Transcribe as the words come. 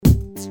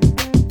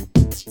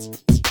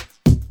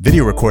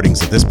Video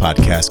recordings of this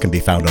podcast can be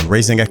found on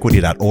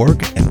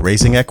raisingequity.org and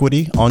Raising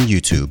Equity on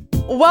YouTube.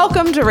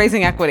 Welcome to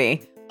Raising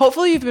Equity.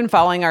 Hopefully you've been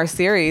following our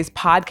series,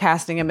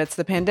 Podcasting Amidst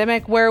the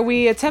Pandemic, where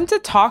we attempt to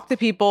talk to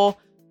people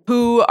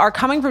who are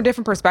coming from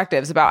different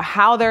perspectives about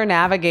how they're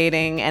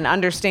navigating and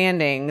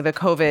understanding the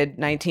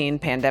COVID-19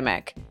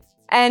 pandemic.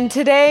 And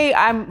today,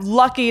 I'm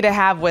lucky to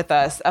have with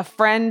us a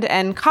friend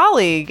and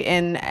colleague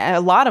in a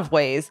lot of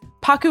ways,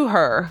 Paku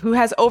Her, who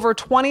has over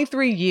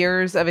 23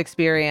 years of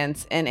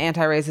experience in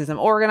anti-racism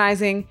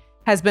organizing,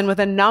 has been with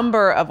a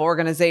number of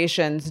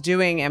organizations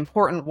doing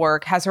important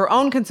work, has her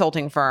own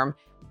consulting firm,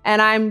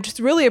 and I'm just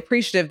really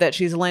appreciative that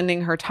she's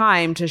lending her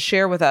time to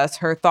share with us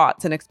her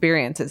thoughts and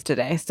experiences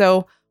today.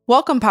 So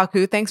welcome,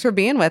 Paku. Thanks for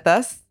being with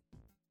us.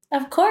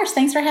 Of course.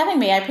 Thanks for having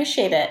me. I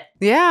appreciate it.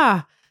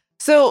 Yeah.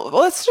 So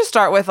let's just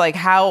start with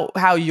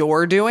how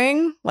you're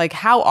doing.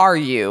 How are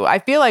you? I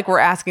feel like we're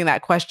asking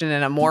that question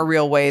in a more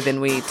real way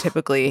than we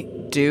typically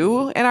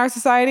do in our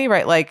society,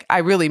 right? I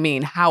really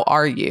mean, how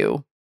are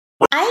you?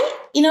 I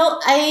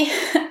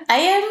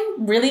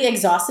am really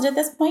exhausted at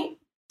this point.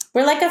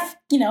 We're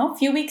a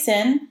few weeks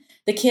in.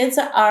 The kids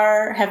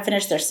have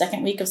finished their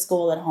second week of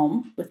school at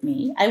home with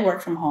me. I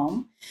work from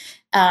home.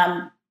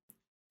 And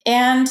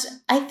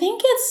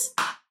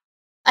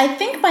I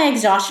think my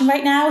exhaustion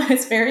right now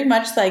is very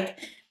much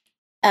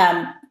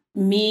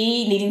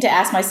me needing to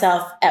ask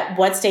myself, at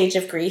what stage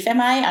of grief am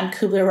I on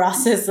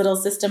Kubler-Ross's little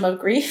system of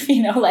grief?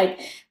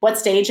 What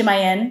stage am I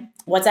in?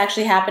 What's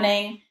actually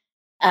happening?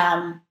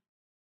 And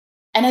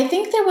I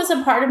think there was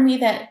a part of me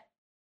that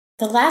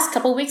the last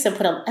couple of weeks I've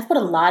put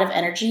a lot of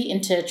energy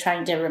into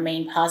trying to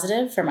remain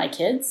positive for my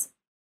kids.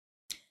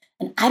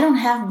 And I don't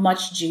have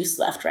much juice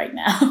left right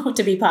now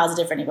to be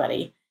positive for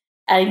anybody.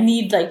 I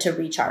need to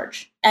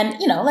recharge. And,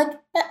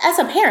 as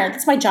a parent,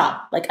 that's my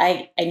job.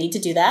 I need to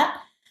do that.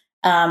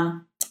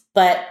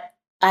 But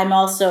I'm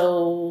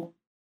also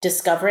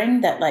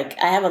discovering that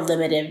I have a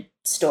limited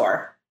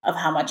store of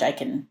how much I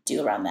can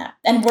do around that.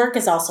 And work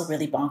is also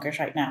really bonkers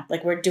right now.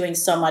 We're doing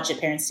so much at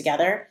Parents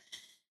Together,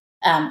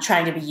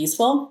 trying to be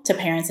useful to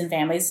parents and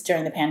families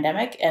during the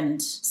pandemic.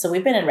 And so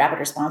we've been in rapid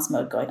response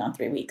mode going on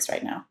 3 weeks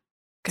right now.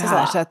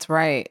 Gosh, that's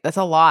right. That's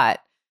a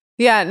lot.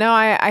 Yeah, no,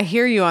 I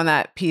hear you on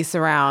that piece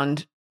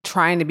around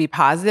trying to be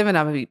positive and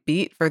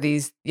upbeat for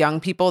these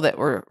young people that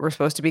we're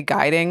supposed to be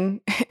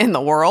guiding in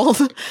the world.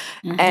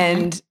 Mm-hmm.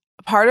 And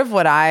part of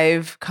what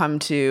I've come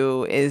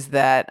to is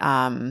that,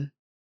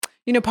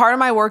 part of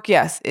my work,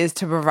 yes, is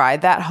to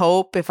provide that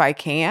hope if I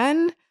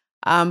can,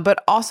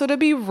 but also to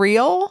be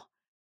real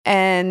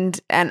and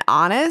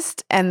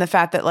honest, and the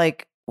fact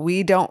that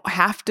we don't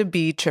have to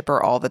be chipper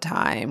all the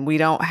time. We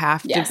don't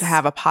have to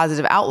have a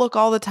positive outlook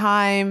all the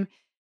time.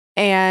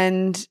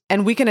 And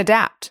we can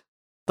adapt,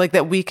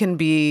 that we can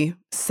be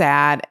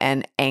sad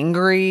and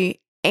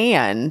angry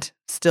and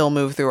still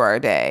move through our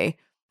day.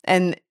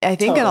 And I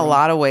think in a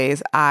lot of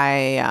ways,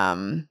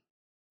 I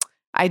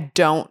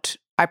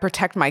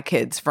protect my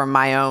kids from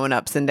my own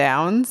ups and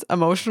downs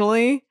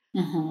emotionally,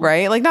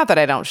 right? Not that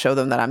I don't show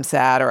them that I'm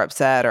sad or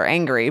upset or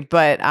angry,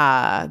 but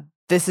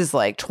this is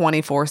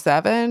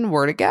 24/7,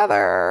 we're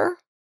together.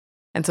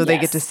 And so they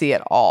get to see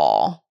it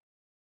all.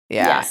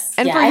 Yeah. Yes.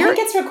 And I think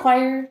it's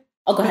required.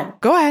 Oh, go ahead.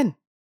 Go ahead.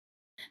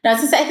 No, I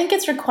was going to say, I think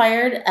it's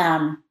required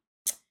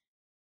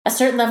a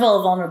certain level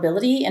of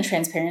vulnerability and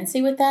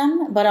transparency with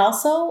them, but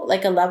also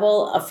a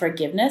level of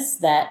forgiveness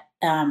that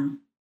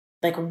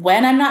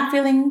when I'm not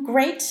feeling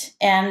great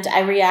and I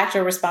react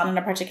or respond in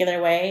a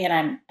particular way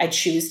and I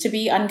choose to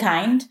be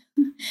unkind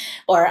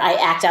or I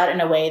act out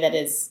in a way that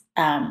is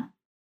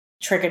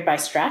triggered by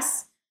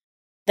stress,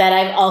 that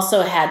I've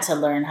also had to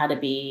learn how to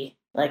be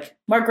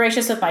more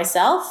gracious with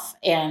myself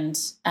and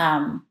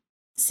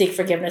seek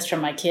forgiveness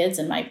from my kids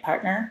and my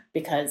partner,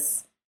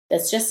 because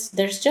there's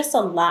just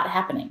a lot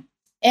happening.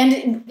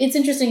 And it's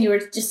interesting, you were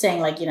just saying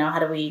how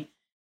do we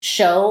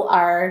show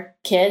our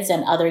kids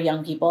and other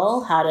young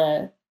people how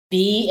to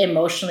be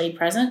emotionally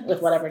present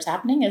with whatever's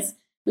happening. Is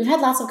we've had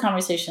lots of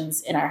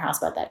conversations in our house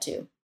about that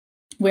too,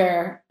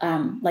 where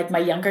my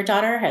younger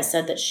daughter has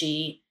said that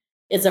she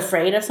is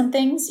afraid of some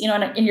things,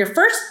 and your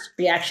first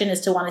reaction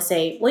is to want to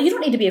say, well, you don't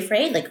need to be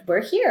afraid.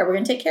 We're here, we're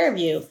going to take care of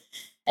you.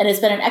 And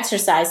it's been an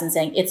exercise in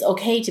saying it's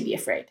okay to be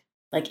afraid.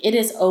 It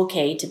is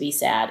okay to be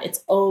sad.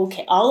 It's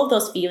okay. All of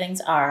those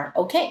feelings are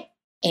okay.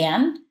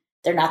 And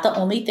they're not the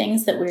only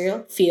things that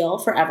we'll feel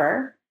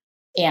forever.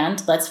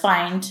 And let's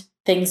find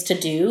things to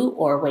do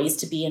or ways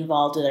to be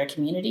involved with our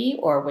community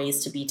or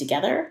ways to be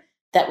together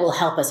that will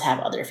help us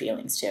have other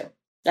feelings too.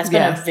 That's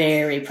been a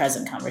very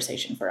present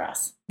conversation for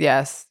us.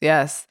 Yes,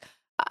 yes.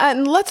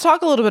 And let's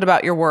talk a little bit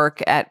about your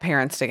work at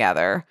Parents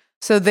Together.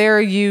 So there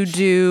you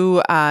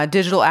do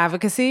digital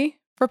advocacy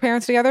for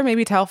Parents Together.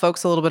 Maybe tell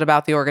folks a little bit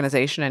about the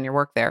organization and your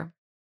work there.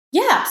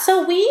 Yeah,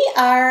 so we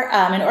are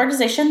an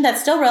organization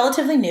that's still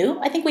relatively new.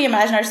 I think we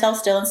imagine ourselves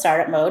still in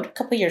startup mode,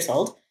 a few years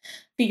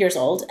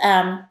old.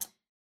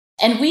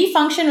 And we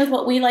function with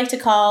what we like to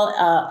call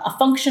a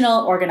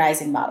functional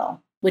organizing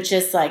model, which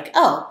is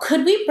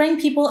could we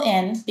bring people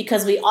in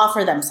because we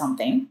offer them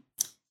something?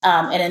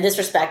 And in this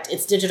respect,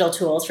 it's digital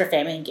tools for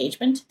family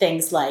engagement.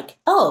 Things like,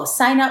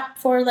 sign up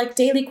for like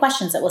daily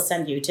questions that we'll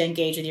send you to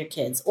engage with your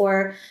kids.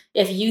 Or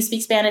if you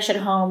speak Spanish at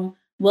home,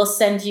 we'll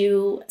send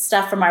you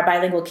stuff from our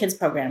bilingual kids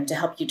program to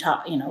help you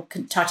talk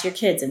to your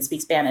kids and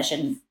speak Spanish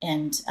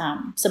and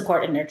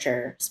support and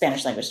nurture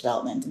Spanish language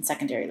development and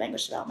secondary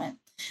language development.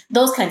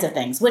 Those kinds of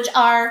things, which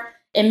are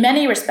in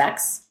many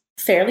respects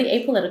fairly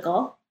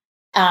apolitical,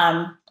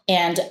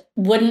 and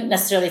wouldn't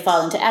necessarily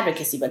fall into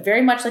advocacy, but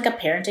very much like a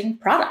parenting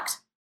product.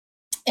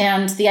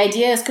 And the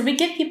idea is, could we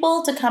get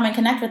people to come and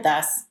connect with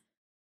us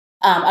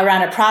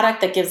around a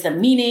product that gives them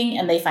meaning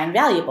and they find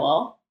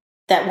valuable,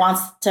 then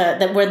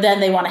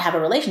they want to have a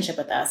relationship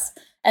with us?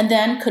 And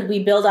then could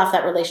we build off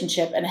that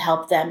relationship and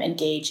help them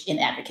engage in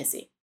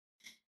advocacy?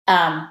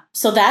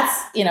 So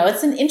that's,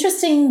 it's an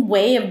interesting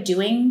way of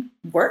doing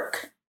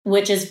work,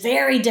 which is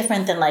very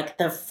different than like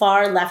the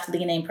far left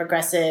leaning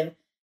progressive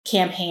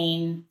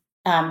campaign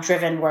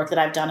driven work that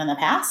I've done in the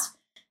past.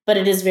 But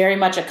it is very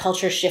much a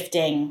culture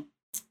shifting,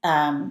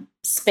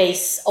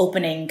 space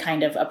opening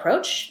kind of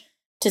approach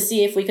to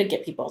see if we could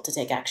get people to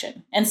take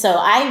action. And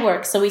so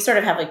we sort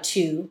of have like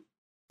two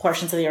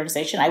portions of the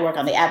organization. I work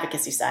on the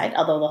advocacy side,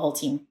 although the whole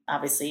team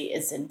obviously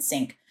is in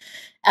sync.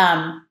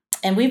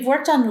 And we've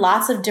worked on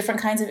lots of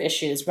different kinds of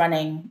issues,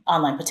 running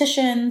online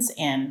petitions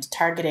and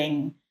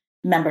targeting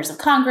members of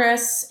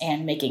Congress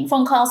and making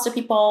phone calls to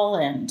people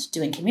and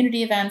doing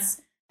community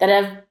events that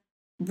have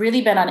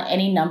really been on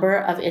any number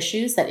of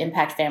issues that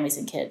impact families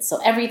and kids. So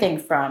everything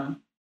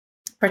from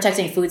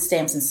protecting food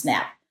stamps and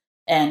SNAP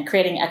and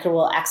creating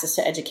equitable access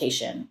to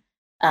education.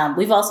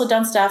 We've also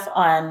done stuff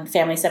on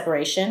family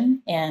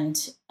separation and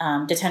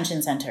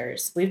detention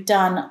centers. We've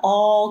done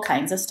all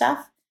kinds of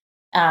stuff.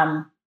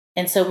 And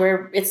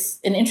so it's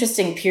an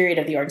interesting period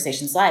of the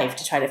organization's life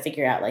to try to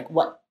figure out like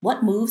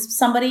what moves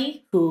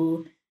somebody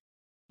who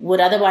would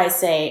otherwise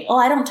say,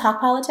 I don't talk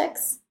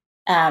politics,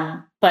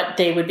 but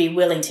they would be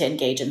willing to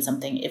engage in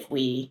something if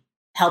we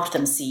helped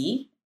them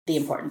see the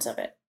importance of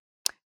it.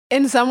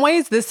 In some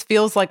ways, this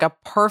feels like a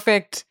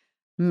perfect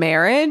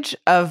marriage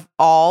of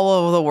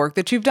all of the work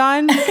that you've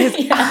done.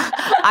 Yeah.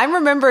 I'm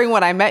remembering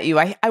when I met you.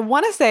 I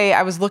want to say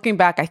I was looking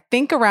back, I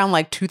think around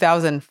like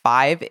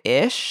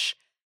 2005-ish,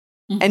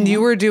 and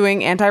you were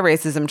doing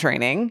anti-racism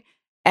training.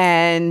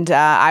 And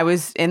I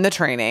was in the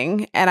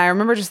training. And I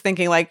remember just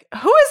thinking like,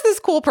 who is this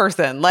cool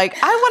person? Like,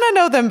 I want to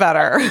know them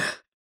better.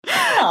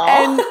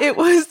 And it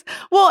was,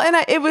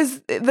 it was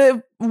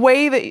the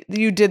way that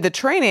you did the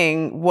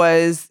training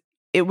was,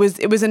 it was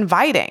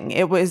inviting.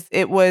 It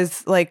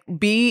was like,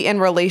 be in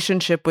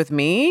relationship with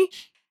me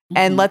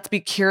and let's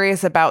be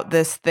curious about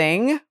this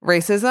thing,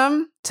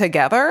 racism,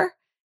 together.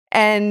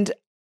 And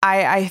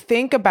I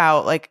think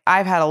about like,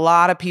 I've had a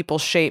lot of people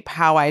shape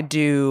how I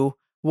do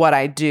what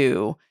I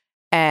do.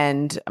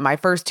 And my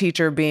first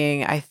teacher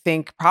being, I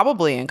think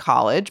probably in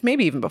college,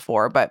 maybe even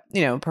before, but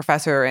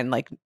professor in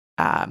like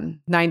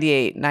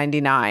 98,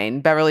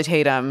 99, Beverly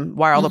Tatum,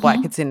 Why Are All the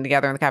Black Kids Sitting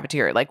Together in the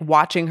Cafeteria? Like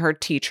watching her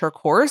teach her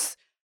course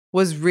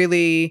was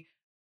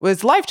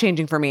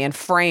life-changing for me and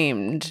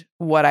framed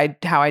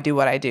how I do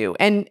what I do.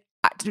 And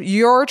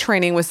your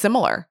training was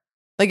similar.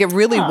 Like it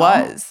really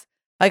was.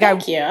 Like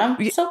Thank you.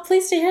 I'm so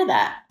pleased to hear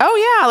that.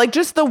 Oh yeah. Like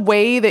just the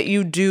way that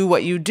you do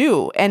what you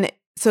do. And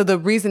so the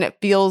reason it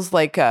feels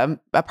like a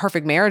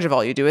perfect marriage of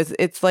all you do is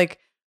it's like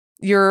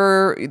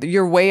your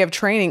way of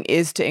training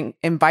is to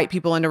invite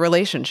people into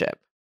relationship.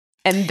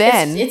 And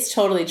then it's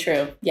totally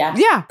true. Yeah.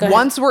 Yeah.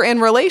 Once we're in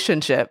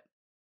relationship,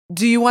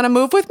 do you want to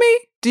move with me?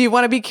 Do you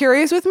want to be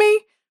curious with me?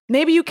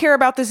 Maybe you care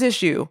about this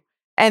issue.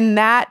 And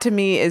that to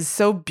me is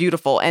so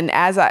beautiful. And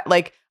as I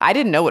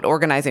didn't know what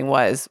organizing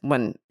was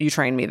when you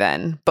trained me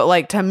then, but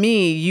like to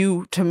me,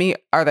 you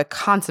are the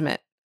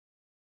consummate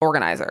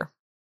organizer.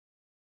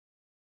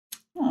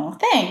 Oh,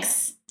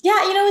 thanks. Yeah,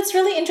 it's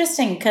really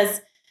interesting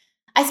because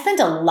I spent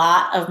a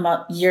lot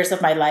of years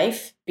of my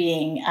life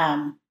being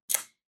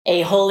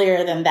a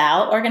holier than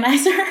thou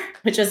organizer,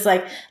 which was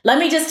like, let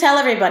me just tell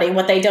everybody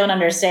what they don't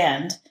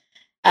understand.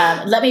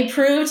 Let me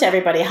prove to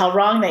everybody how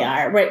wrong they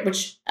are, right?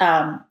 Which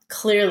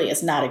clearly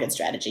is not a good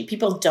strategy.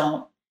 People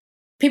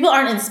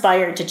aren't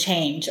inspired to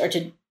change or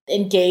to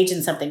engage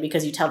in something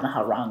because you tell them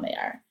how wrong they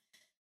are.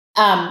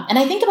 And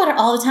I think about it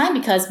all the time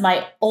because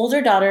my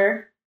older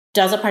daughter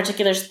does a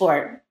particular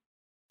sport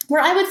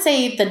where I would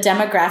say the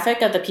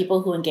demographic of the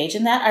people who engage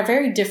in that are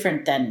very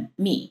different than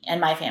me and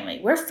my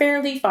family. We're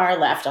fairly far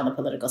left on the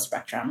political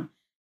spectrum.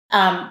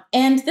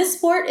 And this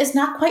sport is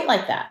not quite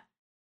like that.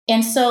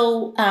 And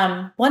so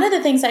one of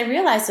the things I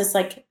realized is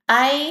like,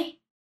 as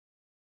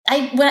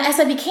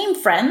I became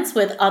friends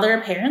with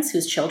other parents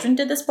whose children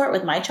did the sport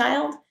with my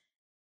child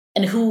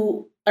and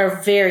who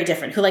are very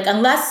different, who like,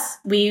 unless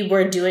we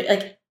were doing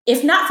like,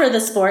 if not for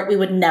the sport, we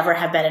would never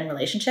have been in a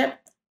relationship.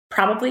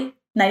 Probably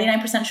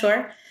 99%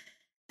 sure.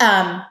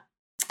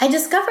 I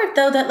discovered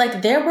though that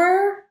like there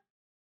were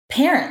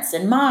parents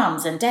and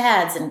moms and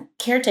dads and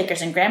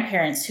caretakers and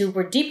grandparents who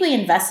were deeply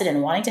invested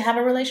in wanting to have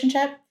a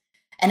relationship.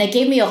 And it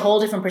gave me a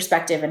whole different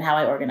perspective in how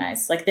I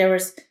organize. Like there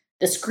was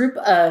this group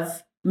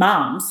of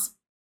moms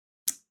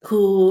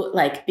who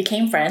like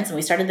became friends, and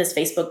we started this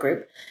Facebook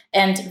group,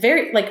 and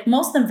very like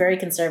most of them very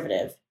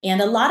conservative, and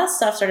a lot of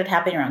stuff started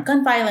happening around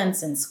gun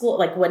violence and school,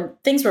 like when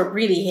things were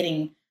really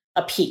hitting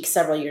a peak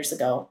several years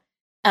ago.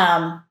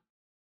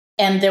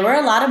 And there were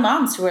a lot of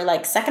moms who were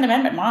like Second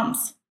Amendment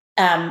moms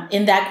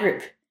in that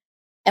group.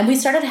 And we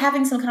started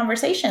having some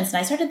conversations, and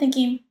I started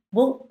thinking,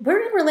 well,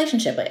 we're in a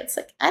relationship. It's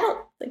like, I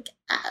don't think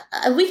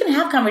we can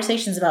have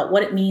conversations about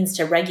what it means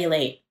to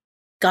regulate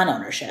gun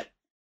ownership.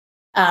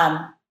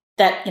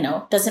 That, you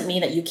know, doesn't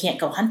mean that you can't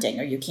go hunting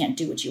or you can't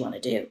do what you want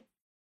to do.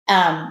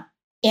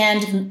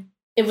 And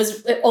it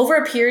was over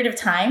a period of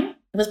time.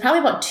 It was probably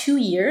about 2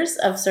 years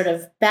of sort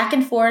of back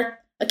and forth,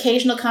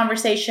 occasional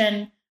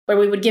conversation where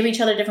we would give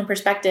each other different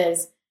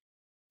perspectives.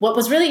 What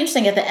was really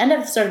interesting at the end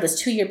of sort of this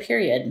 2 year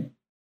period,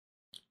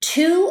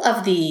 2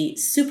 of the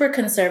super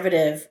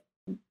conservative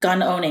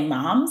gun owning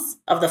moms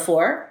of the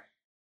 4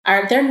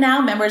 they're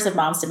now members of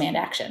Moms Demand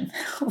Action,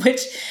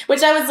 which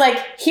I was like,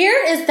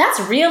 that's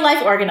real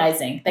life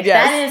organizing. Like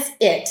yes.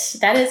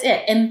 That is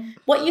it. And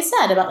what you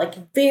said about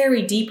like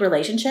very deep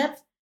relationship,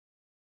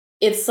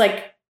 it's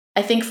like,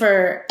 I think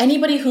for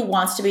anybody who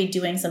wants to be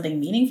doing something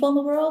meaningful in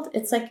the world,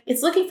 it's like,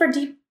 it's looking for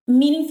deep,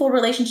 meaningful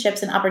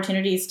relationships and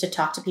opportunities to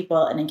talk to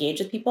people and engage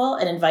with people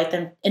and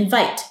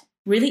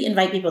really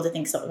invite people to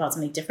think about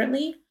something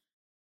differently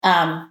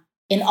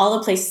in all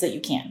the places that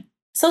you can.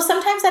 So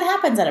sometimes that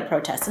happens at a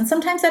protest, and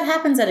sometimes that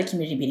happens at a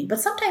community meeting, but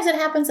sometimes it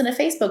happens in a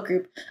Facebook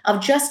group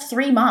of just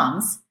 3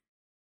 moms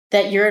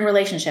that you're in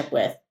relationship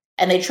with,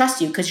 and they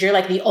trust you because you're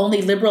like the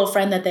only liberal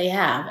friend that they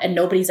have, and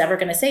nobody's ever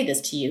going to say this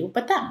to you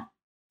but them,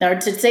 or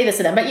to say this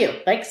to them but you.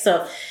 Like,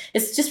 so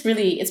it's just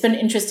really, it's been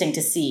interesting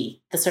to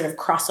see the sort of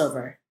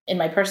crossover in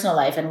my personal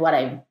life and what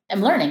I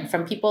am learning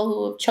from people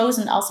who have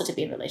chosen also to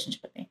be in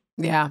relationship with me.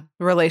 Yeah,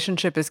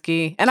 relationship is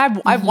key. And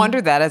I've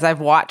wondered that as I've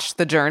watched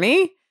the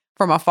journey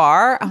from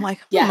afar. I'm like,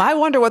 I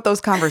wonder what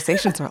those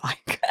conversations are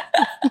like.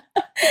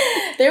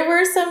 There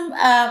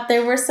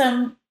were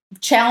some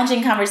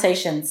challenging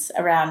conversations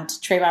around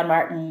Trayvon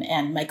Martin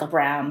and Michael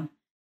Brown,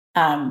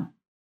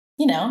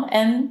 you know,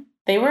 and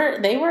they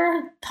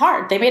were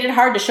hard. They made it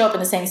hard to show up in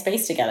the same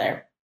space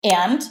together.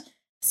 And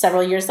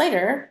several years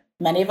later,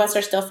 many of us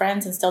are still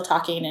friends and still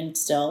talking and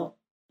still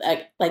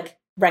like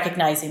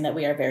recognizing that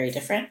we are very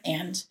different.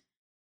 And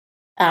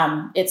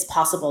it's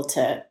possible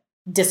to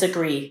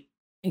disagree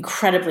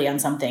incredibly on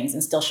some things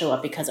and still show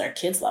up because our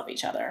kids love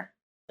each other.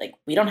 Like,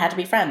 we don't have to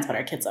be friends, but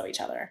our kids love each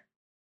other.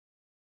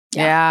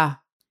 Yeah,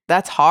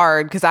 that's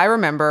hard. Because I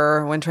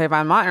remember when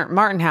Trayvon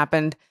Martin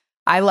happened,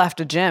 I left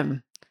a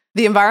gym.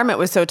 The environment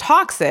was so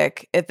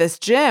toxic at this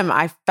gym,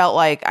 I felt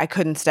like I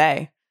couldn't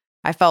stay.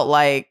 I felt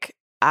like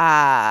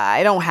I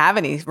don't have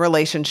any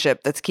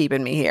relationship that's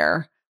keeping me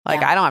here.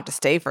 Like, I don't have to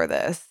stay for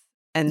this.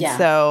 And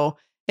so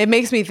it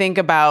makes me think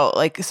about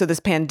like, so this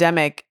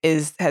pandemic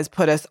has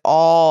put us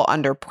all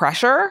under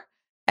pressure,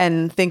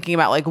 and thinking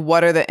about like,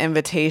 what are the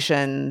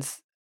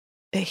invitations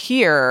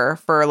here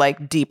for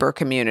like deeper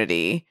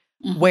community?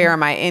 Mm-hmm. Where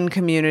am I in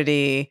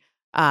community?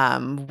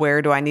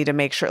 Where do I need to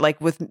make sure, like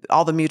with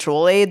all the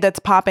mutual aid that's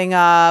popping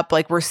up,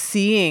 like we're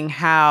seeing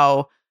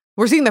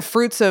the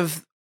fruits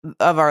of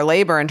our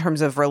labor in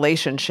terms of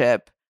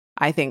relationship,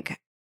 I think,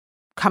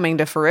 coming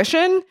to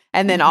fruition,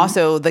 and then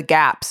also the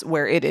gaps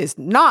where it is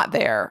not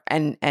there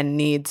and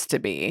needs to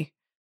be.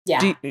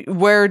 Yeah.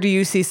 Where do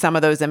you see some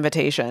of those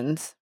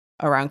invitations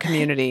around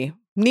community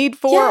need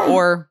for,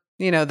 or,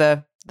 you know,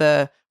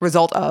 the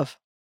result of?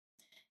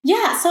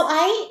 Yeah. So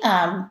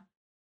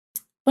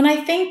when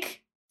I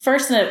think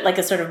first in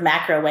a sort of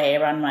macro way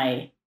around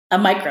a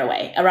micro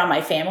way around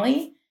my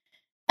family,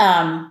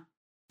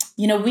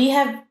 you know, we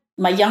have,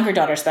 my younger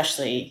daughter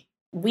especially,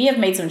 we have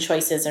made some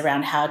choices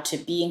around how to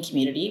be in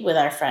community with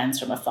our friends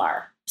from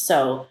afar.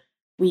 So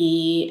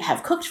we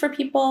have cooked for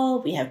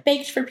people, we have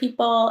baked for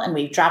people, and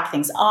we've dropped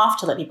things off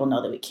to let people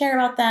know that we care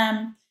about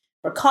them.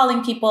 We're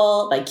calling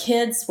people. My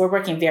kids, we're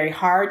working very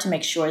hard to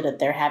make sure that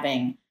they're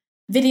having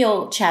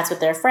video chats with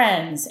their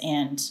friends.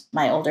 And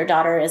my older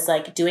daughter is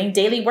like doing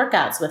daily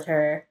workouts with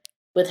her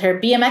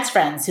BMX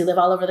friends who live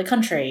all over the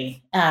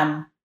country.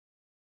 And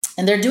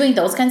they're doing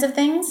those kinds of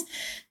things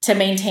to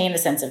maintain a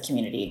sense of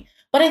community.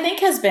 What I think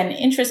has been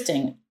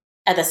interesting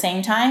at the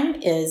same time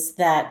is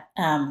that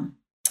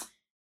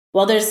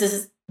while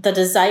there's the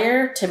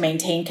desire to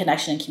maintain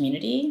connection and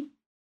community,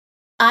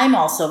 I'm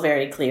also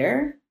very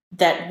clear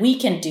that we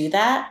can do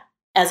that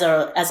as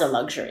a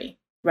luxury,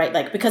 right?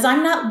 Like, because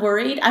I'm not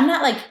worried. I'm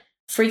not like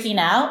freaking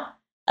out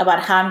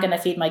about how I'm going to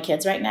feed my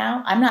kids right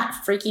now. I'm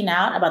not freaking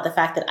out about the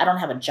fact that I don't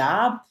have a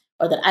job,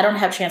 or that I don't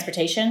have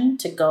transportation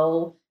to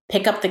go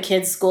pick up the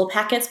kids' school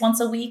packets once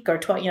a week or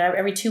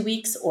every 2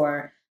 weeks,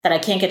 or that I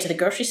can't get to the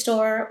grocery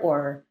store,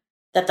 or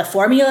that the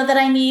formula that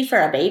I need for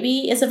a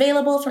baby is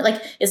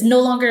is no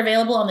longer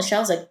available on the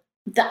shelves. Like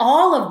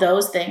all of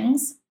those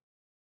things,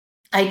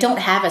 I don't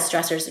have as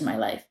stressors in my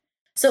life.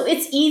 So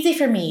it's easy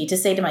for me to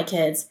say to my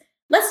kids,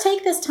 let's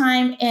take this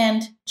time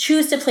and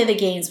choose to play the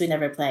games we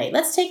never play.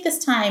 Let's take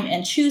this time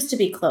and choose to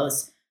be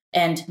close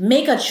and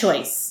make a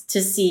choice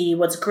to see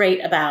what's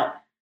great about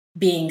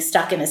being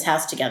stuck in his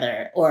house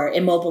together or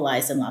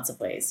immobilized in lots of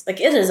ways.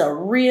 Like, it is a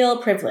real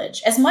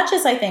privilege. As much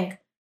as I think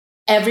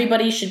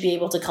everybody should be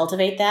able to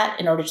cultivate that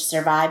in order to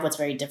survive what's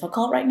very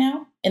difficult right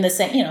now, in the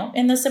same,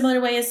 in the similar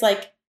way as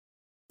like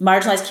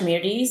marginalized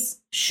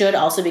communities should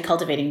also be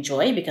cultivating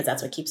joy because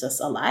that's what keeps us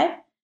alive.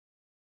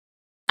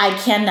 I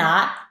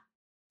cannot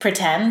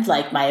pretend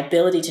like my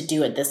ability to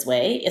do it this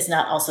way is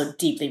not also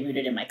deeply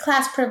rooted in my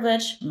class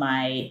privilege,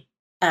 my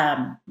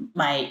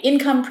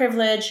income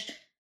privilege.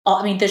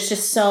 I mean, there's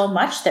just so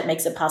much that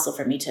makes it possible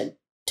for me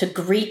to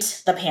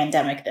greet the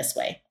pandemic this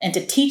way and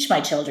to teach my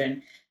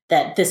children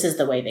that this is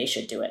the way they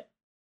should do it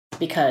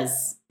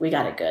because we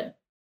got it good.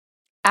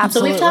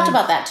 Absolutely. So we've talked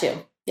about that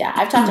too. Yeah,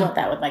 I've talked about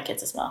that with my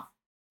kids as well.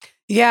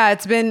 Yeah,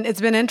 it's been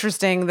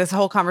interesting, this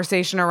whole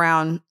conversation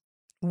around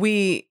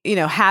we,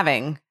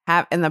 having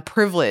and the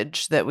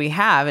privilege that we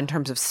have in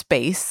terms of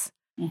space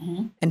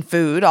and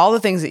food, all the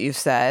things that you've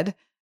said.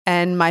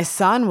 And my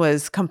son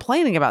was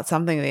complaining about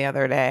something the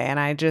other day, and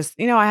I just,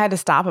 I had to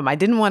stop him. I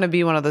didn't want to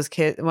be one of those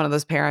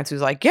parents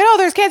who's like,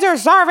 there's kids who are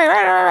starving.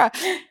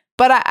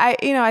 But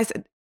I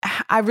said,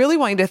 I really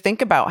want you to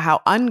think about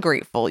how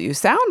ungrateful you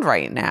sound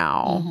right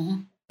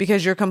now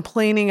because you're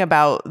complaining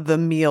about the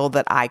meal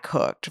that I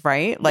cooked,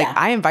 right? Like,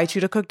 I invite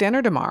you to cook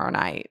dinner tomorrow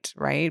night,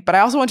 right? But I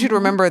also want you to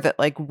remember that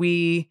like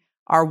we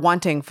are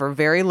wanting for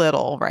very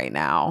little right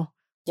now.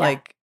 Yeah.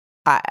 Like,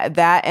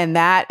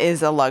 that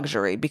is a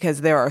luxury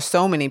because there are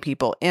so many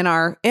people in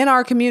our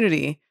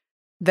community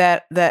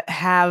that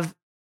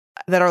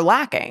are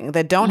lacking,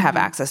 that don't have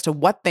access to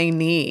what they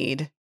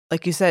need,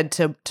 like you said,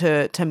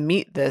 to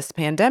meet this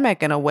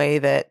pandemic in a way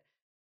that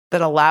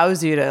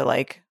allows you to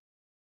like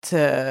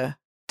to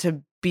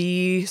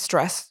be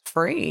stress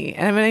free.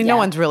 And I mean, no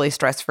one's really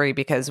stress free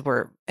because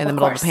we're in the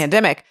middle of a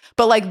pandemic,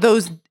 but like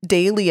those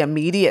daily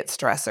immediate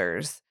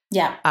stressors,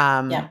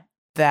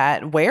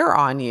 that wear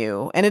on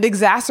you, and it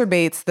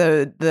exacerbates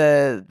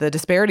the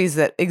disparities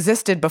that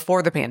existed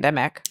before the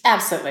pandemic.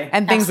 Absolutely.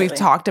 And things we've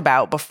talked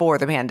about before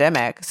the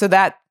pandemic. So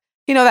that,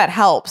 that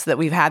helps that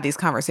we've had these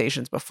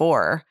conversations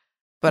before.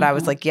 But I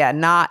was like,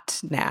 not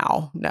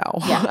now. No,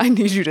 I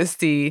need you to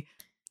see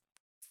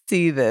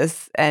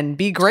this and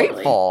be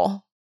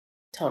grateful.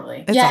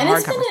 Totally. It's a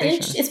hard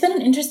conversation. It's been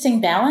an interesting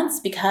balance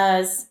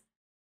because,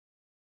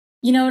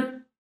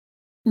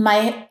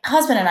 my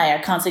husband and I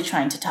are constantly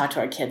trying to talk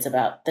to our kids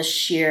about the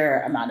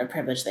sheer amount of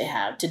privilege they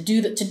have to do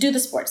the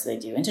sports they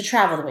do and to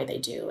travel the way they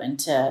do and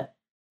to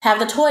have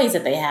the toys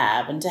that they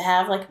have and to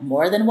have like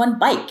more than one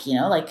bike,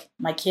 like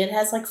my kid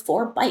has like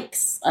 4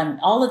 bikes and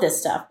all of this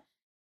stuff.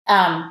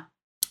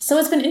 So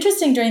it's been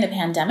interesting during the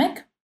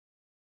pandemic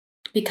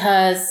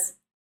because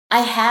I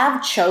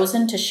have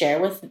chosen to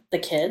share with the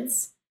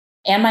kids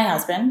and my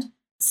husband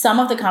some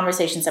of the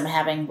conversations I'm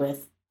having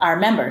with our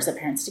members at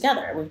Parents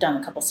Together. We've done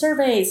a couple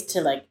surveys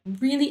to like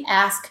really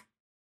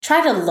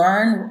try to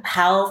learn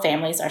how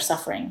families are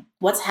suffering,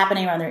 what's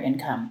happening around their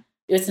income.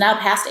 It's now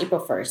past April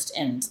 1st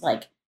and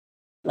like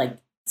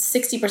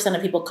 60%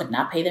 of people could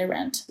not pay their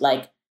rent.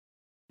 Like,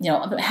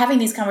 having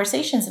these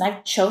conversations, and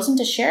I've chosen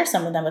to share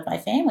some of them with my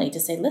family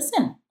to say,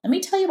 listen, let me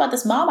tell you about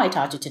this mom I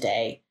talked to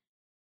today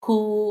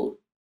who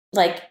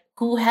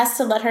has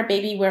to let her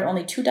baby wear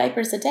only 2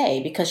 diapers a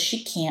day because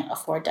she can't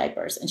afford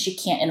diapers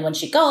and when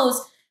she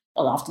goes,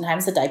 well,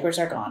 oftentimes the diapers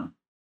are gone.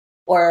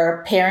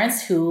 Or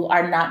parents who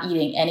are not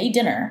eating any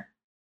dinner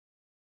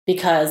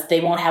because they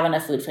won't have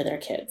enough food for their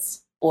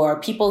kids. Or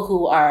people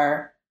who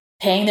are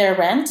paying their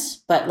rent,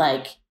 but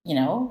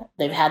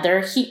they've had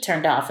their heat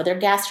turned off or their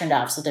gas turned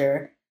off. So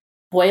they're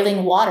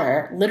boiling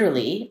water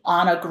literally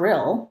on a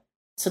grill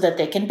so that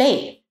they can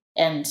bathe.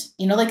 And,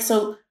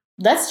 so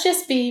let's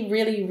just be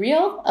really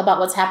real about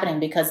what's happening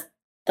because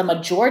the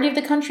majority of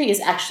the country is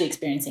actually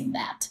experiencing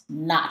that,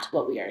 not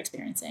what we are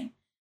experiencing.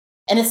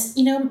 And it's,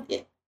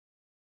 I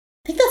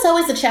think that's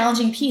always the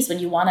challenging piece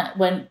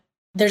when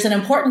there's an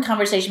important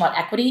conversation about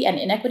equity and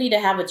inequity to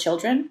have with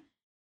children,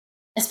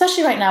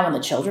 especially right now when the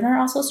children are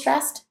also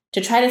stressed,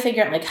 to try to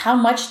figure out like how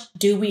much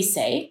do we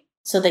say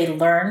so they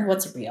learn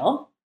what's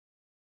real?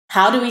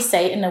 How do we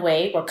say it in a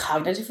way where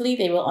cognitively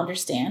they will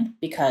understand?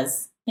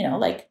 Because,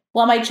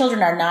 while my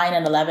children are 9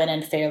 and 11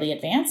 and fairly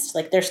advanced,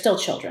 like they're still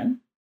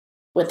children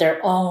with their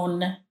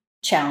own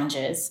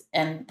challenges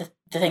and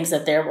the things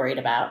that they're worried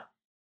about.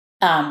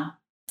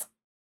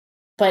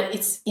 But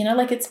it's, the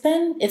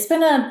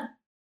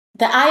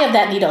eye of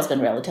that needle has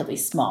been relatively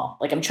small.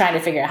 Like I'm trying to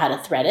figure out how to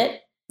thread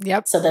it.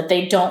 Yep. So that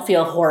they don't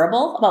feel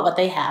horrible about what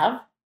they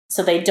have.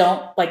 So they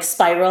don't like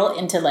spiral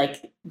into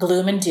like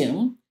gloom and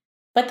doom.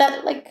 But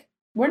that like,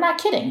 we're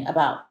not kidding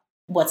about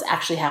what's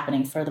actually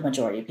happening for the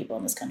majority of people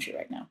in this country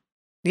right now.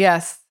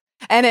 Yes.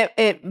 And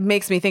it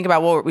makes me think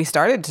about what we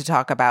started to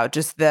talk about,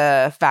 just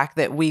the fact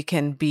that we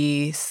can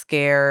be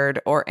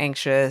scared or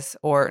anxious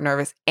or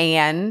nervous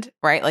and,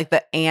 right? Like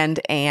the and.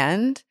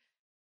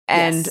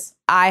 Yes.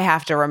 I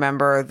have to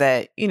remember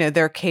that,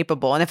 they're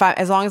capable. And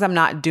as long as I'm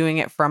not doing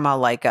it from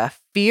a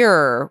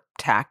fear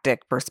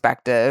tactic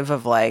perspective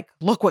of like,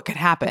 look what could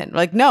happen.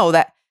 Like, no,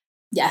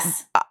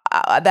 yes,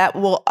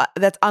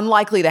 that's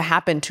unlikely to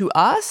happen to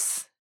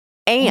us.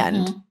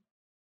 And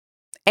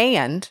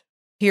And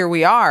here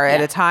we are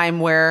at a time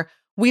where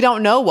we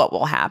don't know what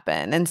will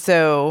happen. And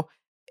so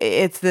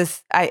it's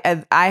this,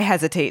 I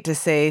hesitate to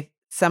say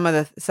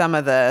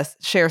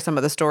share some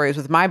of the stories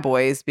with my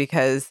boys,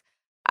 because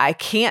I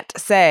can't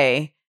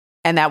say,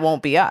 and that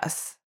won't be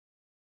us.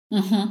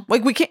 Mm-hmm.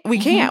 Like we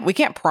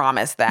can't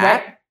promise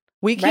that. Right.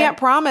 We can't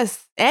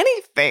promise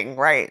anything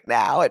right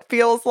now, it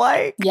feels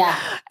like. Yeah.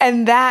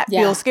 And that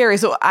feels scary.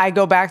 So I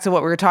go back to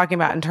what we were talking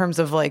about in terms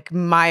of like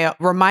my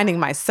reminding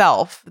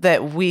myself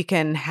that we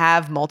can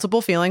have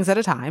multiple feelings at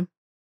a time.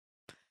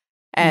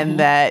 And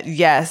that,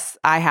 yes,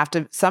 I have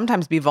to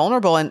sometimes be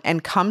vulnerable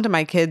and come to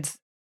my kids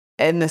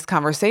in this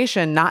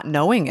conversation not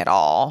knowing it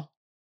all.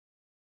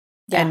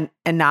 And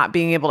not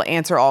being able to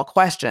answer all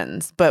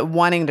questions, but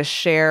wanting to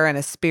share in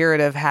a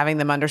spirit of having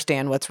them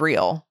understand what's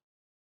real.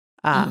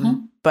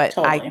 But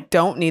totally. I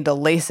don't need to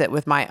lace it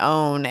with my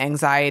own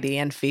anxiety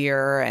and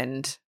fear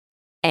and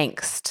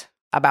angst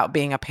about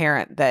being a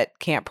parent that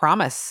can't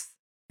promise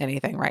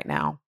anything right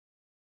now.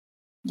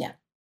 Yeah.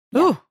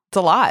 Ooh, it's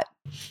a lot.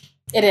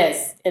 It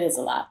is. It is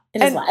a lot.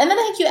 It is a lot. And then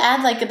I think you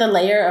add like the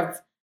layer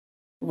of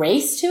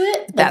race to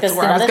it. Like that's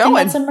where I was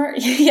going.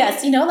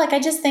 Yes. Like I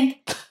just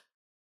think,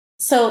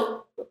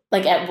 so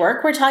like at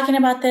work, we're talking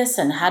about this,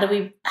 and how do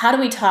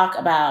we talk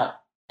about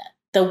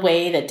the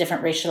way that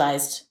different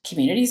racialized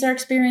communities are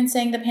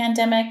experiencing the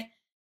pandemic?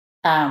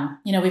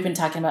 We've been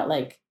talking about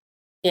like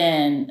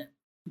in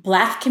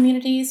Black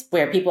communities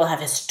where people have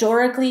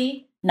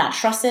historically not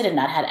trusted and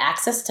not had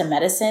access to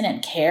medicine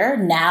and care,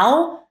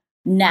 now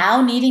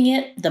needing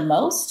it the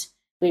most.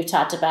 We've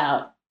talked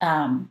about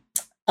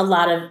a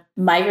lot of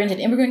migrant and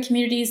immigrant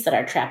communities that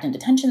are trapped in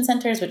detention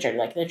centers, which are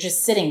like, they're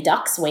just sitting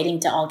ducks waiting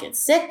to all get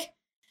sick.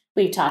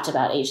 We've talked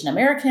about Asian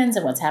Americans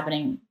and what's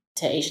happening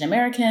to Asian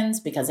Americans,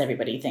 because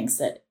everybody thinks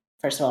that,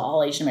 first of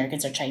all Asian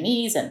Americans are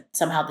Chinese, and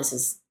somehow this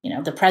is,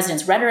 the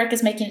president's rhetoric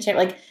is making it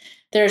like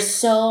there's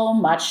so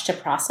much to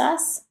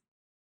process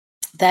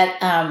that,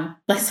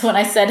 so when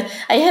I said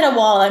I hit a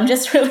wall, I'm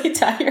just really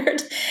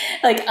tired.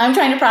 Like I'm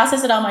trying to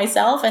process it all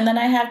myself. And then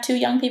I have 2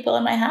 young people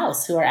in my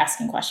house who are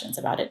asking questions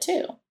about it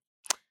too.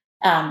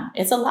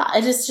 It's a lot.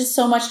 It's just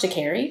so much to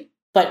carry,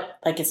 but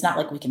like, it's not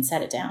like we can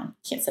set it down.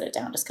 You can't set it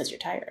down just because you're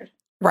tired.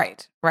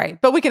 Right.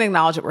 But we can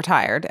acknowledge that we're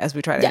tired as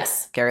we try to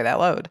carry that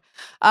load.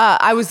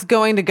 I was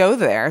going to go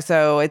there.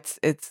 So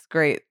it's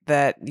great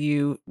that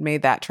you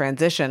made that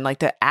transition, like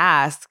to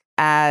ask,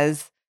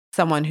 as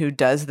someone who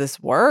does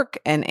this work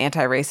in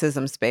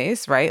anti-racism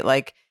space, right?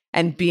 Like,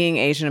 and being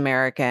Asian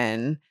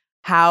American,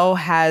 how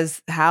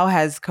has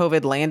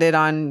COVID landed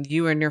on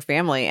you and your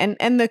family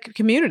and the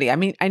community? I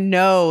mean, I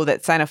know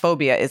that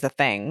xenophobia is a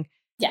thing.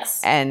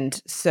 Yes. And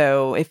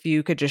so if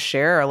you could just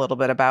share a little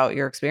bit about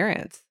your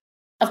experience.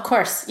 Of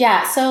course.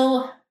 Yeah.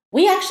 So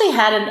we actually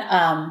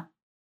had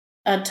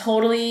a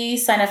totally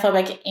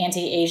xenophobic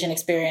anti-Asian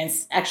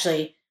experience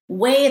actually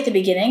way at the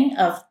beginning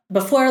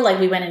before like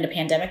we went into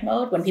pandemic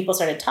mode, when people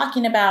started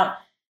talking about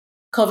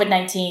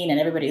COVID-19 and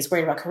everybody was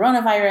worried about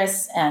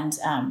coronavirus. And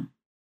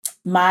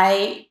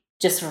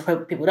just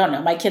for people who don't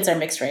know, my kids are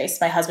mixed race.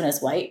 My husband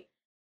is white.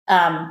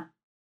 And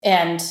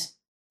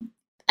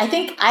I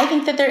think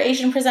that they're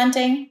Asian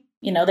presenting.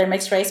 They're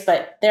mixed race,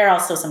 but they're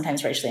also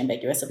sometimes racially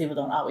ambiguous, so people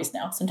don't always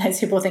know. Sometimes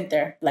people think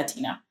they're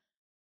Latino.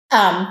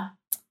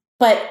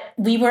 But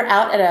we were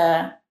out at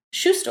a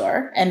shoe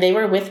store, and they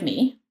were with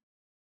me,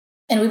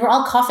 and we were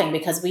all coughing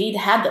because we'd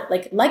had,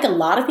 like a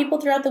lot of people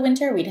throughout the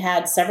winter, we'd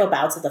had several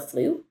bouts of the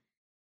flu.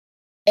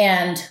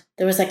 And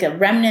there was like a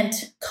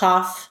remnant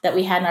cough that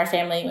we had in our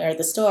family. We were at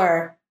the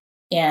store,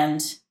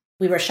 and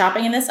we were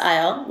shopping in this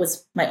aisle. It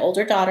was my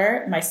older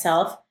daughter,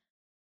 myself,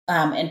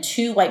 and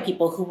 2 white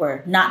people who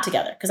were not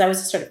together. Because I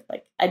was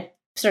I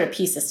sort of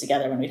pieced this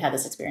together when we'd had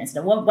this experience.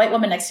 And a white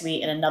woman next to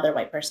me and another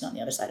white person on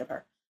the other side of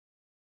her.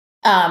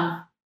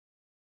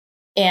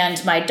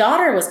 And my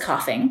daughter was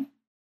coughing,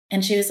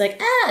 and she was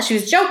like, she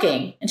was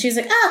joking. And she was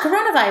like,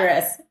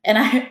 coronavirus.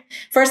 And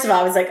first of all,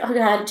 I was like, oh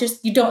God,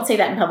 just, you don't say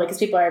that in public because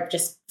people are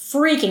just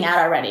freaking out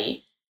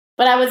already.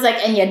 But I was like,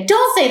 and you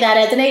don't say that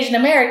as an Asian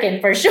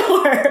American for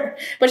sure.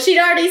 But she'd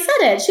already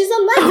said it. She's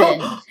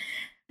 11.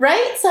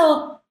 Right?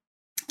 So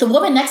the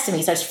woman next to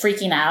me starts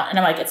freaking out. And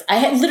I'm like,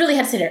 I literally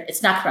had to say to her,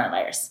 it's not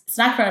coronavirus. It's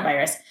not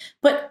coronavirus.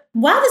 But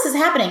while this is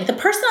happening, the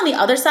person on the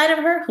other side of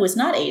her, who is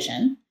not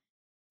Asian,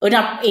 or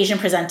not Asian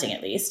presenting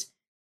at least,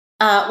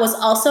 was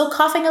also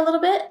coughing a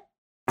little bit.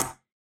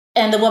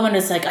 And the woman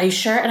was like, are you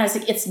sure? And I was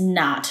like, it's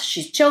not.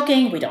 She's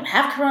joking. We don't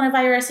have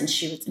coronavirus. And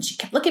she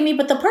kept looking at me.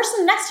 But the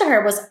person next to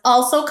her was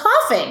also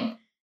coughing.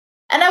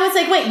 And I was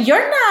like, wait,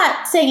 you're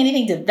not saying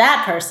anything to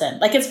that person.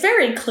 Like, it's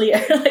very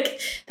clear.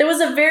 Like, there was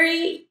a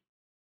very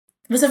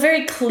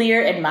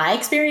clear, in my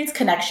experience,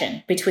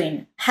 connection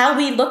between how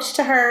we looked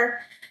to her,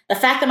 the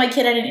fact that my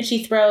kid had an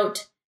itchy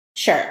throat.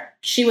 Sure,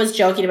 she was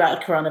joking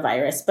about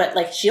coronavirus, but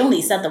like she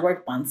only said the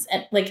word once,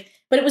 and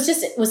but it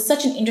was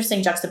such an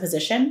interesting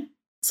juxtaposition.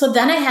 So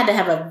then I had to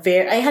have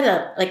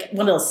one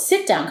of those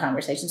sit down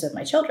conversations with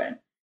my children,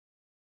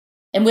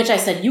 in which I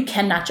said, you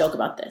cannot joke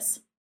about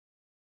this.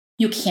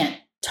 You can't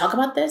talk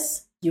about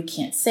this. you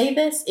can't say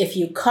this. If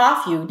you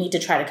cough, you need to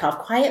try to cough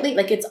quietly.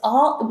 Like it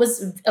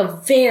was a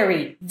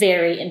very,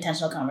 very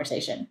intentional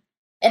conversation.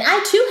 And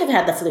I too have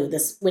had the flu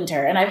this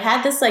winter, and I've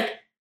had this like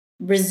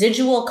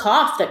residual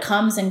cough that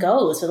comes and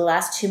goes for the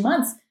last 2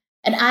 months.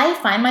 And I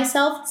find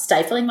myself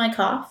stifling my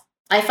cough.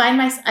 I found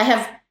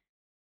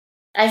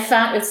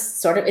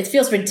it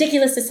feels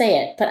ridiculous to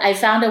say it, but I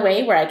found a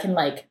way where I can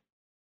like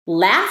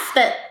laugh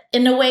that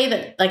in a way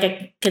that like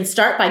I can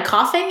start by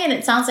coughing and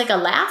it sounds like a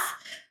laugh,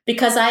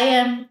 because I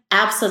am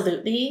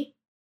absolutely,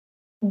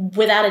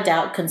 without a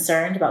doubt,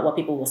 concerned about what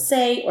people will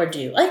say or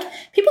do. Like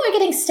people are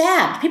getting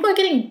stabbed.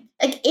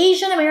 Like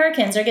Asian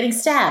Americans are getting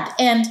stabbed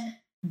and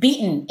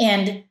beaten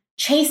and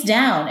chased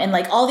down. And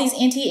like all these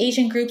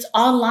anti-Asian groups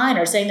online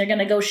are saying they're going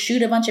to go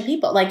shoot a bunch of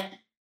people. Like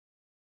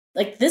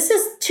this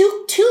is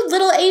two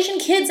little Asian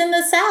kids in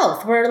the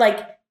South were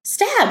like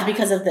stabbed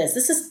because of this.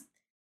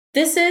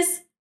 This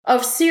is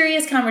a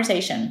serious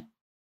conversation.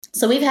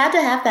 So we've had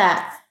to have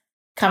that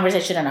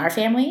conversation in our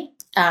family.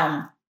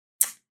 And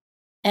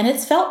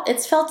it's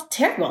felt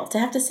terrible to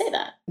have to say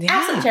that. Yeah.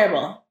 Absolutely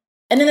terrible.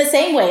 And in the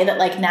same way that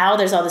like now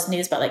there's all this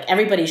news about like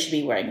everybody should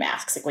be wearing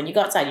masks. Like when you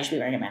go outside, you should be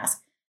wearing a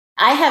mask.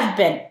 I have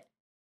been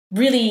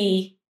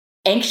really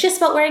anxious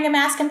about wearing a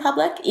mask in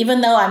public,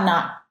 even though I'm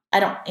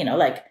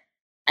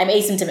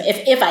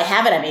asymptomatic. If I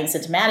have it, I'm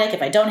asymptomatic.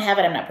 If I don't have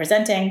it, I'm not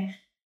presenting.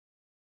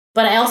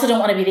 But I also don't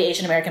want to be the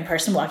Asian American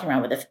person walking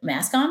around with a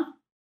mask on.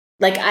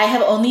 Like I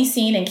have only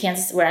seen in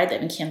Kansas, where I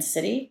live in Kansas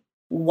City,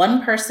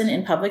 one person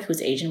in public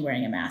who's Asian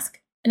wearing a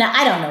mask. Now,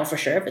 I don't know for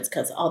sure if it's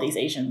because all these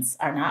Asians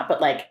are not, but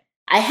like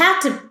I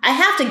have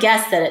to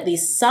guess that at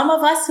least some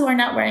of us who are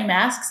not wearing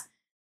masks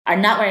are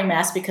not wearing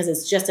masks because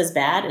it's just as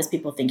bad as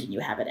people thinking you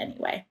have it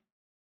anyway.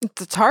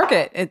 It's a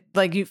target.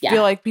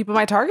 Feel like people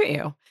might target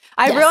you.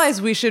 I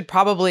realize we should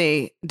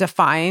probably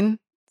define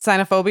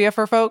xenophobia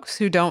for folks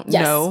who don't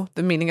know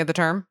the meaning of the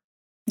term.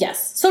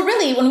 Yes. So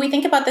really, when we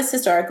think about this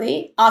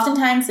historically,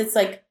 oftentimes it's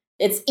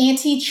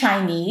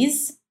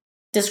anti-Chinese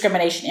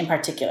discrimination in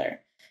particular.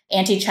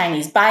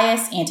 Anti-Chinese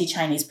bias,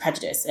 anti-Chinese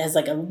prejudice. It has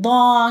like a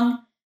long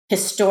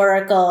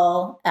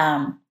historical,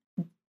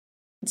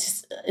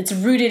 it's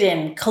rooted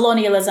in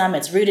colonialism.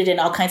 It's rooted in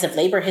all kinds of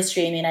labor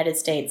history in the United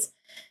States.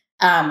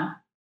 But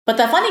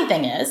the funny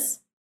thing is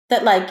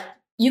that like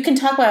you can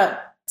talk about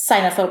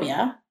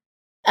xenophobia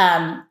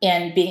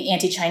and being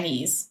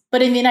anti-Chinese,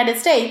 but in the United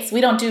States,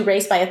 we don't do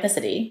race by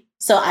ethnicity.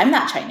 So I'm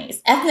not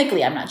Chinese.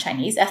 Ethnically, I'm not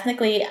Chinese.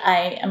 Ethnically,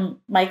 I am.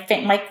 My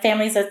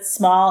family's a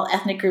small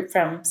ethnic group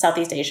from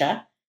Southeast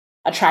Asia,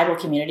 a tribal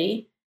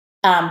community.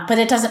 But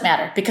it doesn't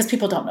matter because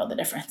people don't know the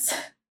difference.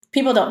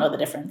 People don't know the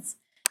difference.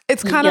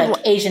 It's kind of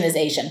like Asian is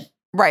Asian.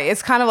 Right.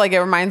 It's kind of like, it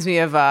reminds me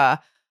of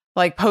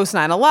like post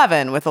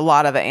 9/11 with a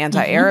lot of the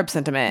anti-Arab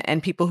sentiment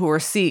and people who were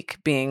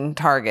Sikh being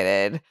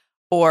targeted,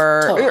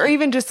 or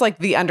even just like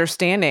the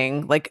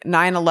understanding, like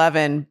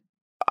 9/11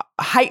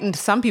 heightened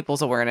some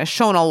people's awareness,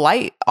 shone a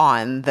light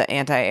on the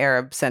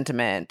anti-Arab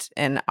sentiment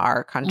in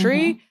our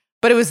country,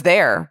 but it was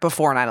there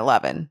before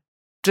 9/11.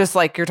 Just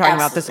like you're talking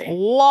about this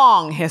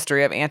long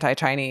history of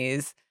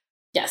anti-Chinese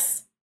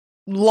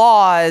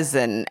laws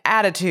and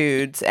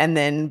attitudes. And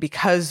then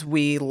because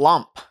we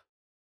lump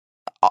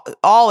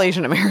all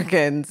Asian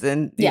Americans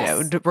and, you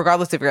know,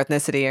 regardless of your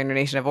ethnicity or your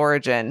nation of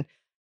origin,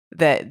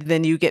 that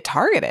then you get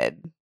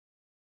targeted.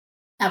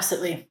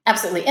 Absolutely.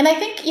 Absolutely. And I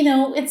think, you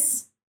know,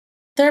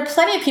 there are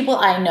plenty of people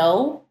I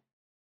know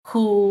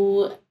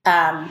who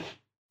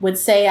would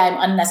say I'm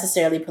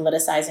unnecessarily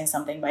politicizing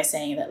something by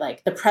saying that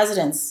like the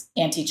president's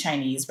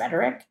anti-Chinese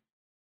rhetoric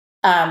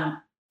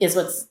is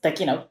what's like,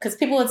 you know, because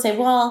people would say,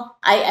 well,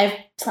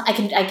 I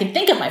can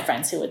think of my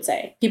friends who would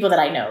say, people that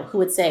I know who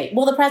would say,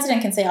 well, the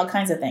president can say all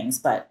kinds of things,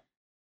 but,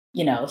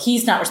 you know,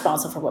 he's not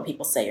responsible for what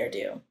people say or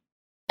do.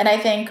 And I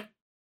think,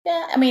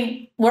 yeah, I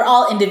mean, we're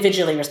all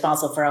individually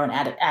responsible for our own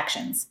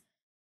actions.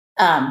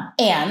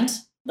 And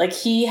like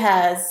he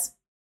has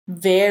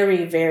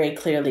very, very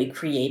clearly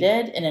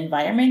created an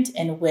environment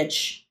in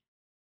which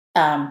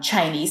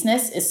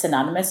Chineseness is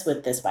synonymous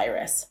with this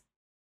virus.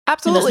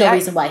 Absolutely. And there's no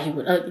reason why he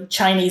would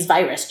Chinese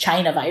virus,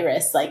 China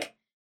virus. Like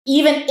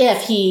even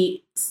if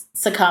he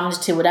succumbed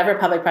to whatever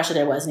public pressure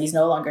there was and he's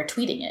no longer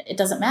tweeting it, it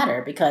doesn't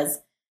matter because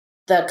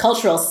the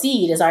cultural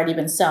seed has already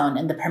been sown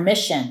and the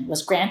permission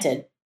was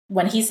granted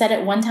when he said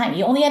it one time.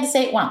 He only had to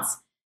say it once.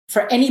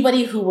 For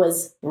anybody who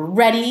was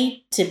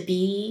ready to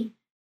be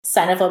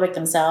xenophobic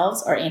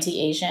themselves or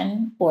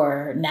anti-Asian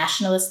or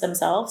nationalist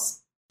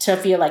themselves to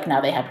feel like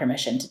now they have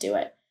permission to do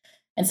it.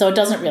 And so it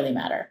doesn't really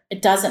matter.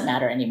 It doesn't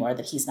matter anymore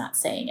that he's not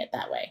saying it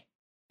that way.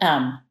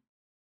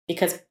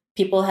 Because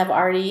people have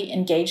already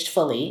engaged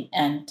fully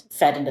and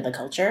fed into the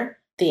culture,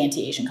 the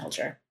anti-Asian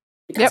culture,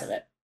 because of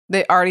it.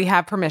 They already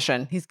have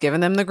permission. He's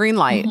given them the green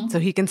light. So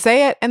he can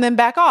say it and then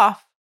back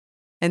off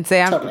and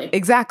say,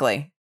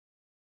 exactly.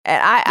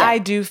 And I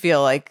do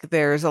feel like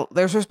there's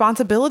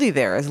responsibility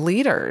there as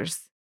leaders.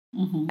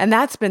 And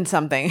that's been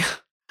something,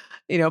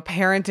 you know,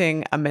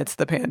 parenting amidst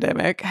the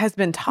pandemic has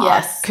been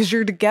tough because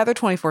you're together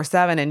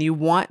 24/7 and you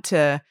want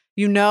to,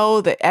 you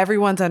know, that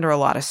everyone's under a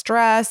lot of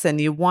stress and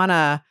you want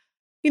to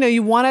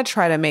you want to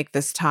try to make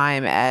this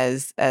time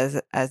as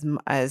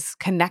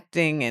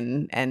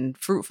connecting and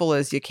fruitful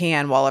as you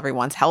can while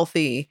everyone's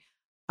healthy.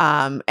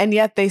 And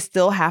yet they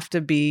still have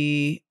to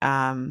be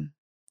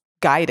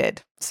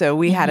guided. So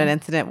we had an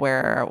incident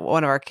where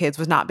one of our kids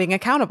was not being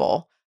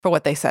accountable for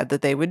what they said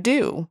that they would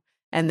do,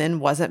 and then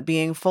wasn't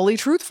being fully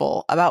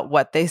truthful about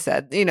what they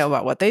said,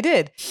 about what they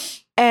did.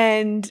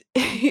 And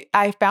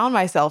I found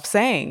myself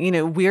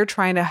saying, we're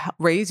trying to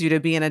raise you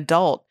to be an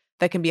adult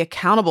that can be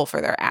accountable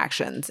for their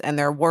actions and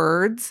their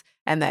words,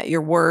 and that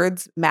your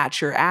words match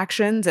your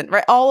actions, and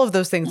all of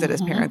those things that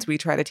as parents we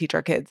try to teach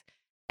our kids.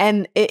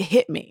 And it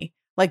hit me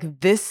like,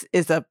 this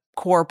is a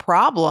core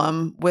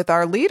problem with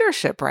our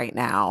leadership right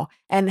now.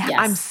 And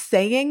I'm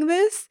saying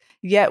this,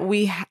 yet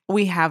we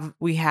have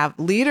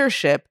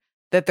leadership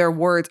that their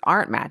words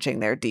aren't matching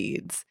their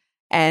deeds,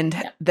 and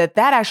that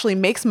actually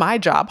makes my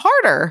job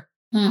harder.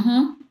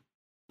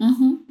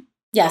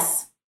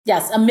 Yes,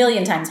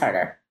 1,000,000 times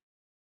harder.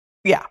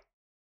 Yeah.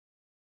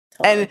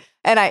 Totally.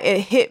 And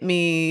it hit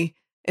me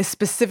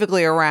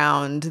specifically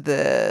around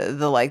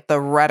the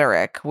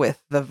rhetoric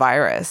with the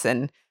virus,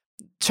 and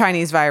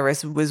Chinese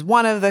virus was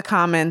one of the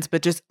comments,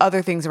 but just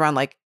other things around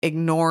like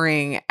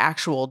ignoring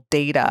actual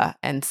data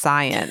and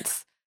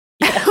science.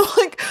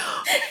 Like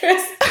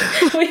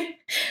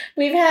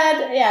we've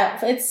had,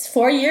 it's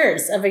 4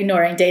 years of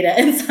ignoring data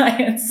and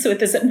science with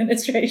this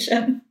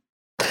administration.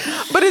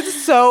 But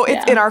it's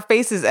in our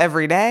faces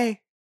every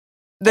day.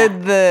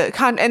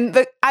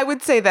 I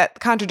would say that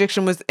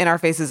contradiction was in our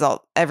faces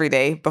every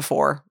day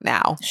before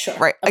now. Sure.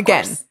 Right. Of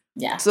Again. Course.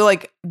 Yeah. So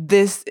like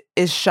this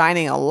is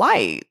shining a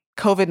light.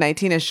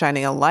 COVID-19 is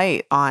shining a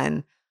light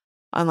on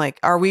like,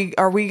 are we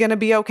going to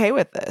be okay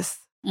with this?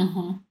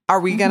 Are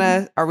we going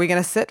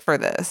to sit for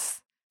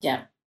this?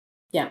 Yeah.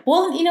 Yeah.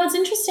 Well, it's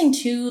interesting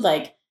too,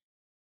 like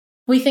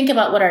we think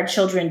about what our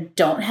children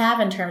don't have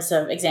in terms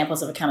of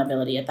examples of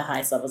accountability at the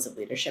highest levels of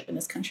leadership in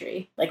this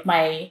country. Like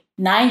my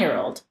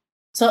 9-year-old.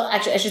 So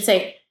actually I should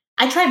say,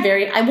 I try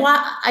very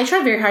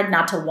hard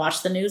not to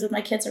watch the news with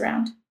my kids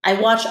around. I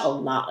watch a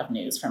lot of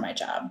news for my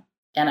job,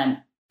 and I'm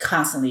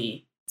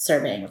constantly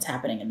surveying what's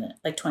happening in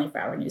the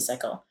 24-hour news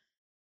cycle.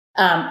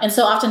 And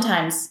so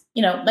oftentimes,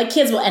 my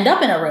kids will end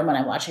up in a room when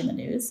I'm watching the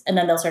news, and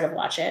then they'll sort of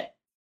watch it.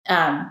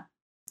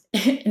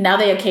 Now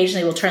they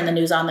occasionally will turn the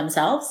news on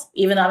themselves,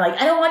 even though I'm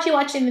like, I don't want you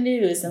watching the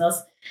news. And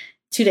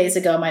 2 days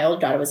ago, my old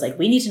daughter was like,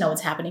 we need to know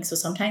what's happening. So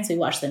sometimes we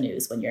watch the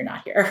news when you're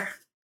not here.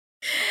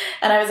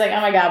 And I was like,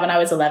 oh my God, when I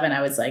was 11,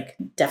 I was like,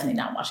 definitely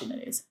not watching the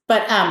news.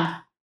 But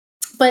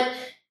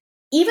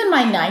even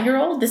my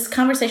 9-year-old, this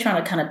conversation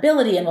around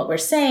accountability and what we're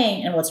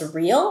saying and what's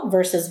real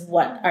versus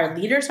what our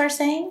leaders are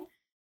saying.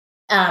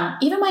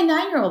 Even my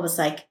 9-year-old was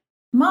like,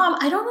 Mom,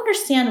 I don't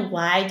understand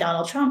why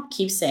Donald Trump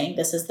keeps saying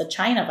this is the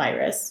China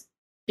virus,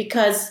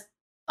 because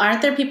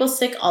aren't there people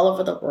sick all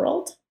over the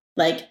world?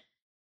 And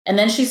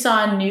then she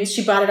saw news,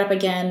 she brought it up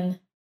again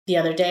the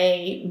other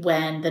day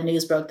when the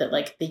news broke that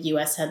the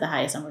US had the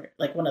highest number,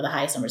 one of the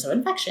highest numbers of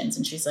infections.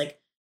 And she's like,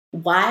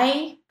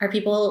 why are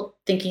people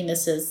thinking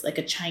this is a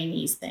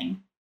Chinese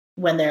thing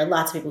when there are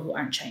lots of people who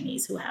aren't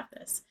Chinese who have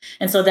this?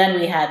 And so then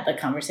we had the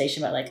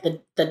conversation about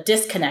the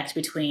disconnect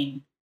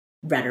between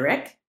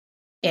rhetoric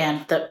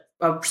and the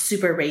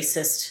super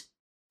racist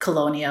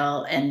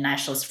colonial and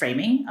nationalist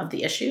framing of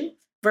the issue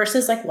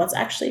versus what's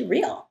actually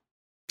real.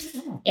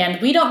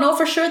 And we don't know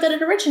for sure that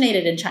it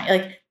originated in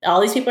China.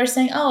 All these people are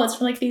saying, oh, it's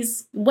from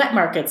these wet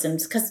markets and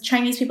it's because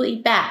Chinese people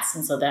eat bats.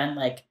 And so then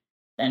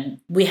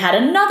then we had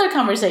another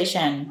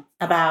conversation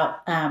about,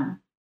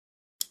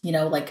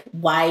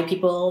 why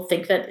people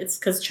think that it's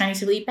because Chinese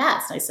people eat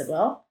bats. And I said,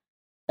 well,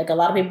 a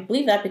lot of people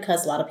believe that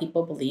because a lot of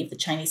people believe that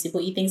Chinese people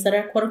eat things that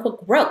are quote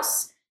unquote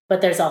gross. But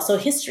there's also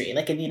history, in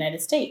the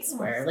United States,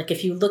 where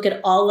if you look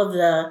at all of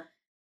the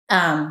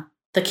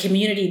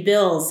community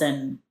bills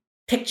and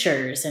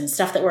pictures and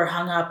stuff that were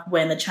hung up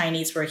when the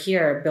Chinese were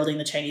here building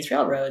the Chinese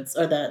railroads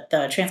or the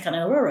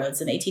transcontinental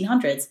railroads in the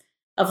 1800s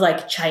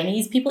of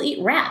Chinese people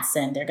eat rats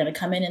and they're going to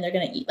come in and they're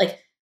going to eat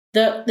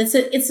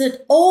it's an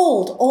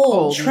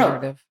old trope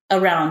narrative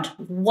around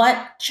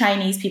what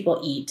Chinese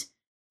people eat,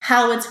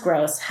 how it's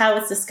gross, how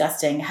it's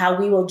disgusting, how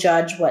we will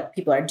judge what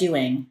people are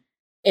doing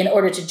in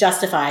order to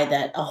justify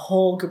that a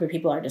whole group of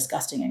people are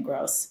disgusting and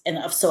gross. And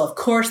so of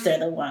course they're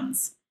the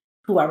ones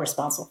who are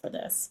responsible for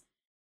this.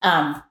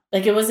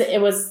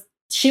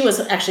 She was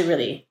actually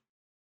really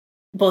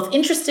both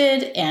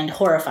interested and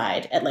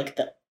horrified at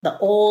the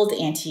old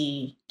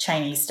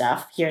anti-Chinese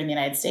stuff here in the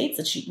United States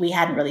that we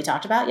hadn't really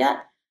talked about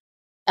yet.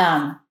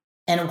 And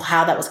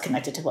how that was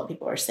connected to what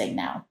people are saying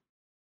now.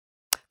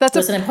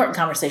 It's an important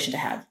conversation to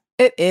have.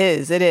 It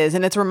is.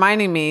 And it's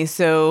reminding me,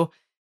 so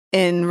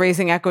in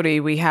Raising Equity,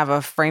 we have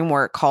a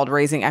framework called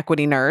Raising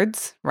Equity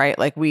Nerds,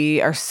 right?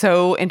 We are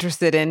so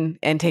interested in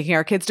taking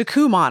our kids to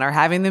Kumon or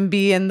having them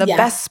be in the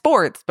best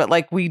sports, but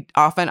we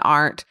often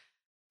aren't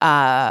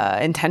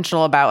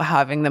intentional about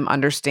having them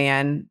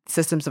understand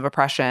systems of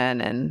oppression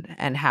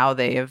and how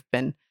they have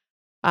been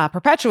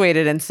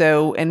perpetuated. And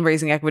so in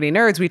Raising Equity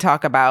Nerds, we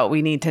talk about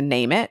we need to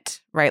name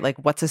it, right? Like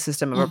what's a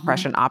system of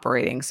oppression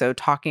operating? So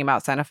talking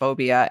about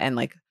xenophobia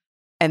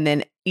and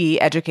then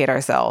educate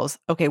ourselves.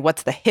 Okay,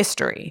 what's the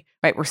history,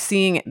 right? We're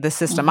seeing the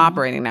system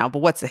operating now, but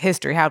what's the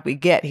history? How did we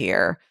get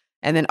here?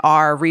 And then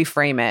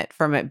reframe it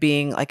from it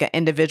being like an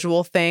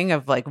individual thing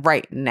of like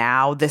right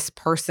now, this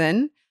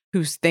person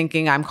who's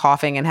thinking I'm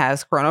coughing and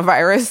has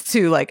coronavirus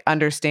to like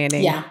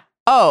understanding,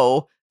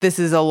 oh, this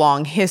is a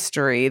long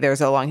history.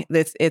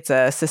 It's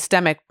a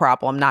systemic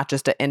problem, not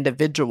just an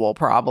individual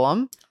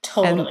problem.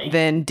 Totally. And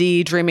then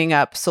dreaming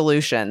up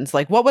solutions.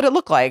 Like, what would it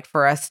look like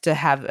for us to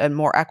have a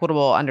more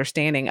equitable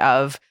understanding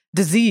of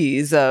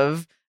disease,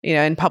 of,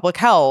 in public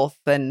health,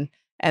 and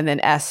then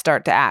S,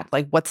 start to act.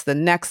 Like, what's the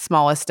next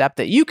smallest step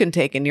that you can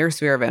take in your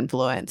sphere of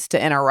influence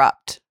to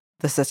interrupt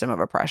the system of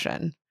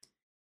oppression?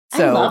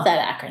 So, I love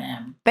that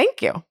acronym.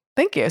 Thank you.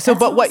 So,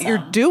 but what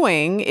you're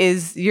doing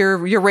is you're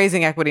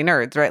raising equity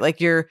nerds, right?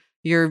 Like you're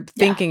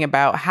thinking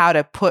about how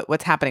to put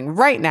what's happening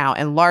right now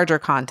in larger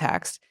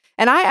context.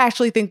 And I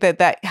actually think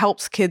that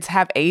helps kids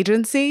have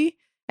agency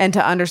and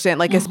to understand,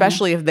 like,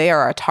 especially if they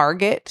are a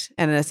target.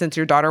 And in a sense,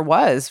 your daughter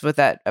was with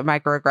that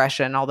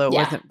microaggression, although it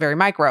wasn't very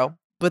micro,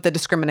 with the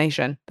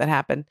discrimination that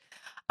happened.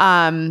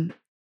 That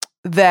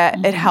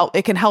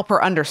it can help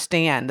her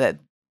understand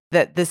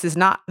that this is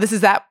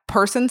that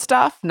person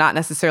stuff, not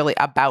necessarily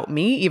about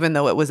me, even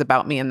though it was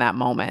about me in that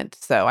moment.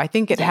 So I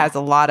think it has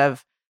a lot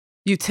of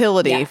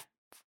utility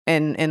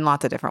in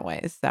lots of different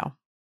ways. So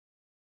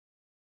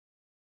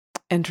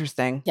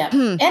interesting. Yeah.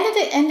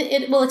 And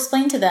it will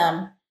explain to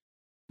them,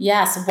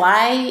 yes,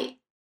 why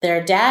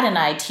their dad and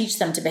I teach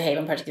them to behave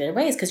in particular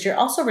ways, because you're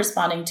also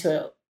responding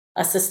to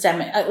a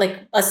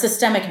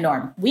systemic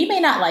norm. We may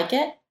not like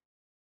it.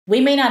 We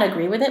may not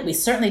agree with it. We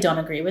certainly don't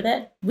agree with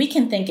it. We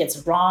can think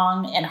it's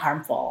wrong and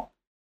harmful.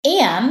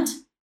 And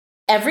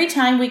every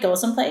time we go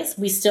someplace,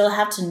 we still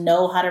have to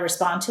know how to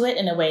respond to it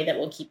in a way that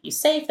will keep you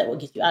safe, that will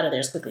get you out of there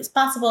as quickly as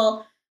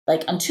possible.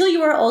 Like, until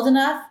you are old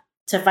enough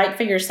to fight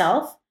for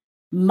yourself,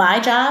 my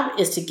job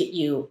is to get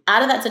you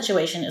out of that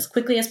situation as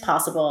quickly as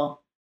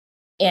possible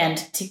and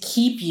to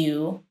keep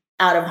you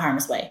out of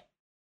harm's way.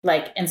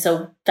 Like, and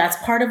so that's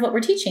part of what we're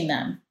teaching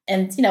them.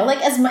 And,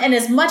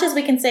 as much as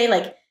we can say,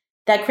 like,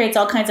 that creates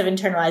all kinds of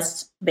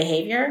internalized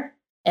behavior,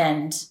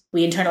 and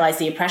we internalize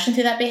the oppression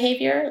through that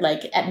behavior.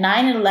 Like at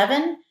 9 and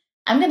 11,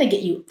 I'm going to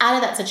get you out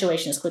of that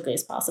situation as quickly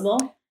as possible.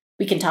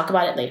 We can talk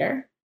about it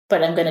later,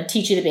 but I'm going to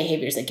teach you the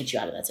behaviors that get you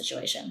out of that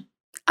situation.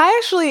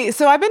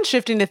 So I've been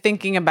shifting to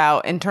thinking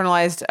about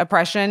internalized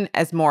oppression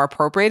as more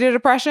appropriated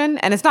oppression.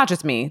 And it's not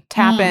just me.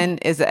 Tappan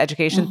is an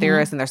education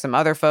theorist, and there's some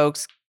other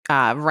folks.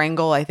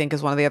 Rangel, I think,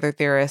 is one of the other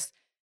theorists.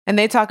 And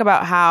they talk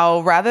about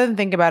how rather than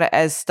think about it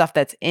as stuff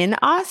that's in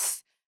us,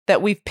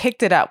 that we've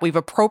picked it up, we've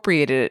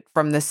appropriated it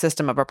from this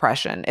system of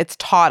oppression. It's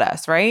taught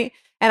us, right?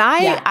 And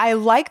I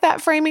like that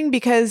framing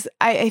because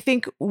I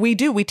think we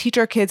teach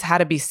our kids how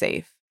to be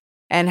safe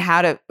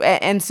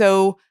and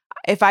so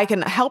if I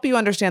can help you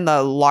understand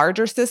the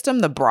larger system,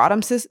 the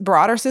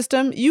broader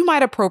system, you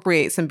might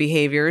appropriate some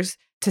behaviors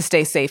to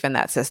stay safe in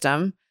that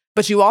system,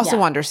 but you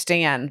also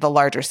understand the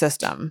larger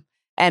system.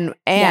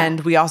 And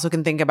we also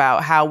can think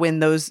about how when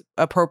those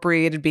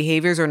appropriated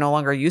behaviors are no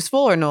longer useful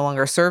or no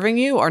longer serving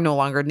you or no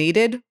longer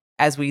needed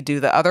as we do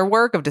the other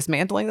work of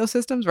dismantling those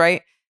systems,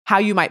 right? How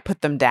you might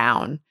put them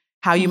down,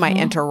 how you might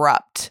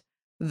interrupt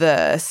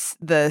this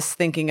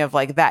thinking of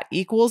like, that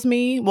equals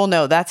me. Well,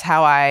 no, that's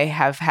how I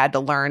have had to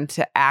learn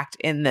to act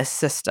in this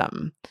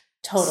system.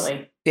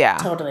 Totally. Yeah.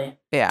 Totally.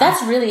 Yeah.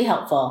 That's really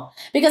helpful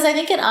because I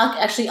think it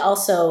actually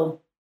also,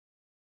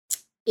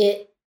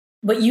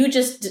 what you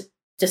just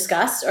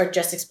discussed or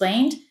just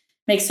explained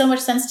makes so much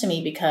sense to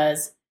me,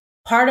 because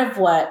part of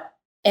what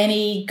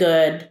any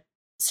good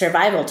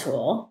survival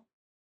tool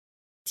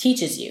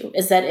teaches you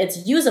is that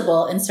it's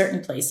usable in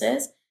certain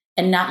places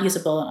and not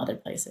usable in other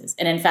places.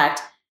 And in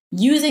fact,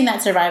 using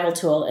that survival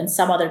tool in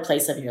some other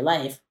place of your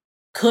life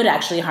could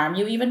actually harm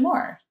you even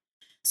more.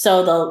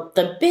 So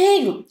the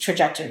big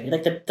trajectory,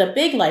 like the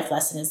big life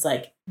lesson is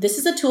like, this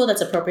is a tool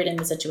that's appropriate in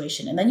the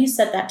situation. And then you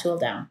set that tool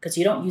down because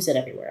you don't use it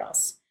everywhere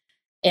else.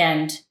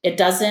 And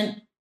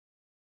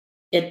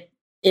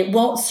it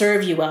won't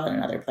serve you well in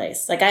another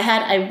place. Like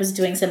I was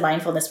doing some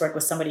mindfulness work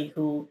with somebody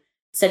who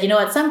said,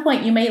 at some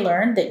point you may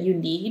learn that you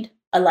need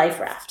a life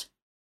raft.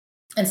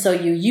 And so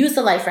you use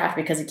the life raft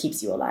because it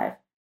keeps you alive.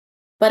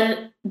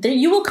 But there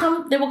will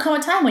come a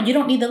time when you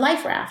don't need the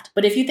life raft.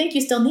 But if you think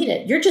you still need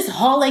it, you're just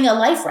hauling a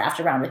life raft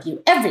around with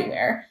you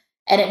everywhere.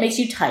 And it makes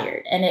you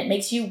tired and it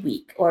makes you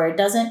weak, or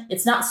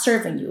it's not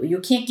serving you. You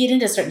can't get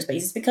into certain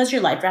spaces because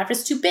your life raft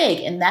is too big.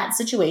 In that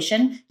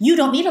situation, you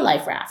don't need a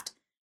life raft.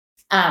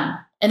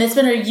 And it's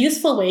been a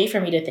useful way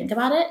for me to think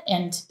about it.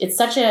 And it's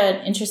such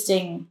an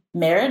interesting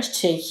marriage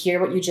to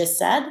hear what you just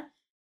said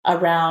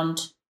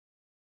around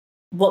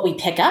what we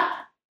pick up,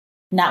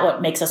 not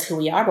what makes us who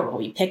we are, but what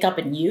we pick up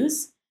and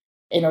use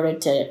in order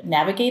to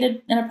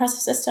navigate an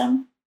oppressive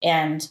system.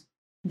 And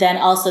then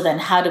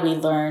how do we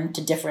learn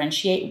to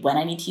differentiate when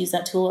I need to use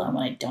that tool and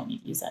when I don't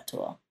need to use that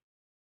tool?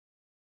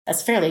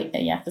 That's fairly,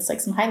 that's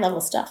like some high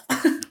level stuff.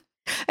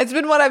 It's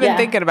been what I've been Yeah.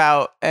 thinking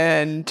about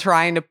and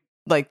trying to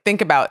like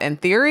think about in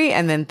theory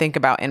and then think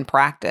about in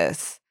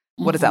practice.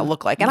 What does that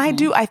look like? And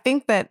I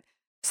think that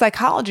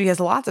psychology has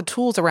lots of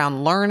tools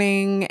around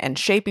learning and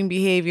shaping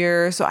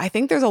behavior. So I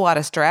think there's a lot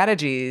of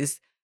strategies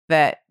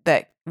that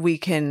we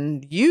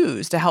can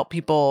use to help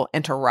people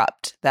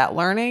interrupt that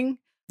learning.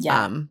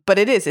 Yeah. But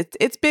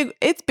it's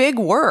big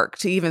work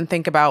to even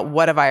think about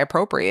what have I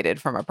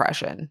appropriated from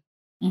oppression,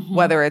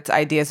 whether it's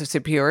ideas of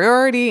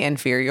superiority,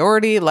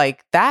 inferiority,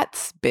 like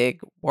that's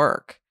big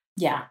work.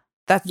 Yeah.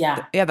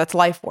 That's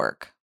life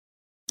work.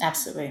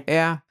 Absolutely.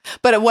 Yeah.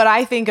 But what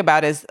I think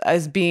about is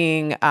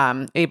being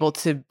able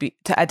to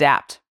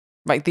adapt,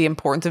 like the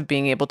importance of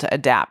being able to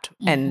adapt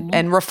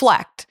and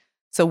reflect.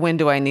 So when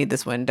do I need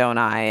this? When don't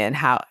I? And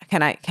how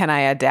can I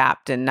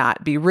adapt and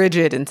not be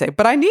rigid and say,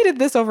 but I needed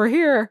this over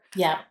here.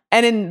 Yeah.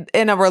 And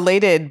in a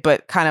related,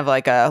 but kind of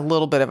like a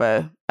little bit of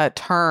a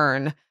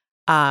turn,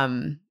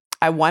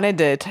 I wanted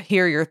to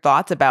hear your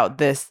thoughts about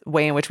this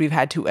way in which we've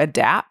had to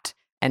adapt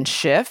and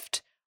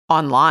shift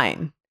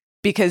online,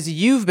 because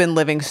you've been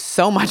living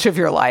so much of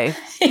your life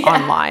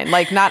online,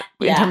 like not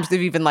in terms of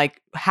even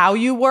like how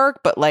you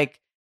work, but like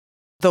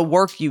the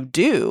work you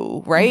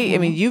do, right? I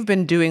mean, you've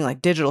been doing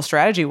like digital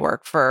strategy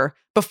work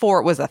before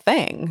it was a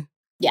thing.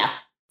 Yeah.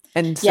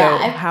 And so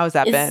how's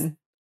that been?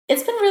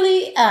 It's been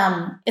really,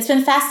 it's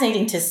been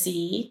fascinating to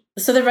see.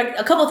 So there were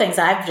a couple of things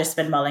I've just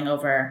been mulling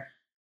over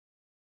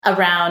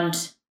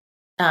around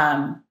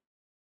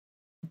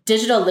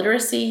digital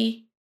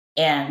literacy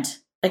and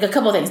like a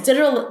couple of things,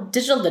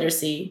 digital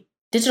literacy,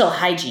 digital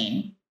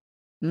hygiene,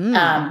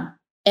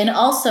 and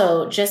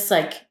also just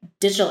like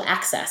digital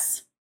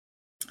access.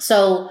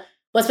 So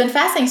what's been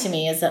fascinating to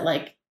me is that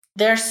like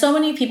there are so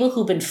many people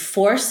who've been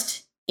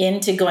forced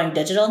into going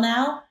digital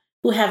now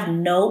who have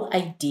no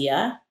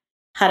idea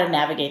how to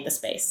navigate the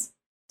space.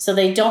 So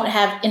they don't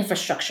have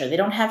infrastructure. They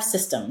don't have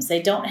systems. They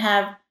don't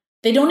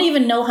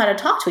even know how to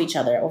talk to each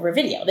other over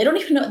video. They don't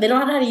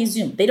know how to use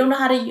Zoom. They don't know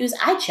how to use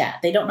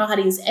iChat. They don't know how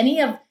to use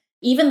any of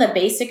even the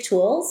basic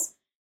tools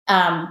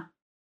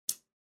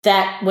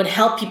that would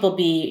help people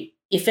be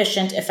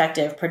efficient,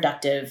 effective,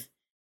 productive.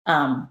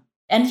 And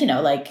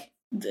like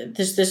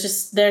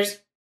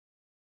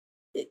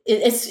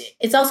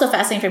it's also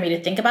fascinating for me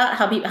to think about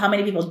how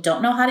many people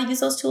don't know how to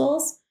use those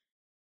tools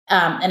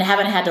and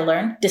haven't had to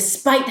learn,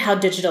 despite how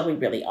digital we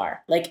really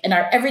are. Like in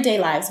our everyday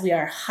lives, we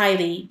are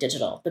highly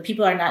digital, but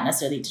people are not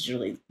necessarily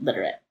digitally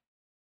literate.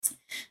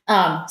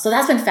 So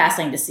that's been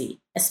fascinating to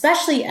see,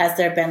 especially as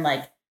there have been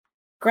like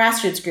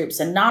grassroots groups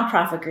and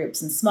nonprofit groups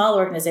and small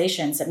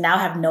organizations that now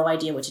have no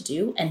idea what to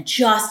do and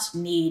just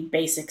need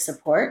basic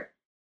support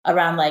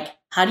around like,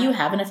 how do you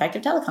have an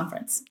effective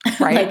teleconference?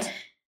 Right. Like,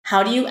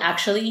 how do you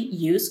actually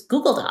use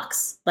Google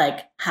Docs?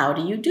 Like, how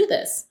do you do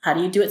this? How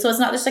do you do it so it's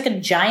not just like a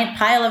giant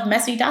pile of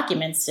messy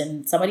documents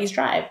in somebody's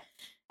drive?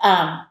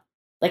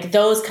 Like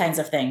those kinds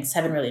of things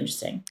have been really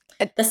interesting.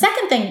 The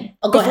second thing,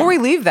 before we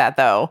leave that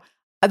though,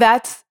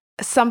 that's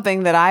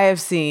something that I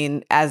have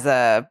seen as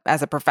a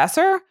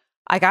professor.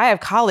 Like I have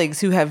colleagues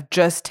who have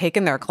just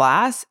taken their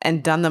class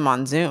and done them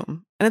on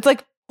Zoom. And it's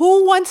like,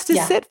 who wants to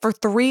sit for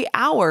 3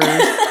 hours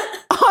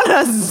on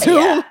a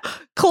Zoom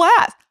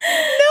class?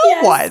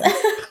 No one.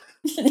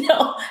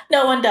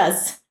 No one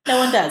does. No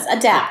one does.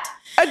 Adapt.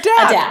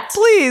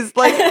 Please.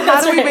 Like,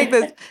 how do we make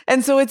this?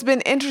 And so it's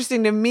been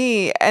interesting to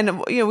me.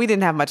 And, we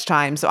didn't have much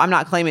time, so I'm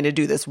not claiming to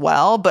do this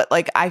well, but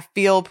like, I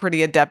feel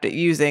pretty adept at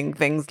using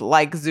things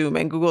like Zoom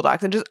and Google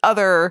Docs and just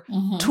other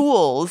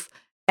tools.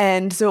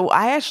 And so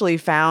I actually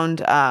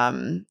found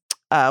a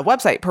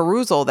website,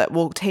 Perusal, that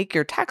will take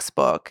your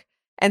textbook.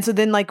 And so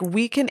then like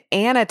we can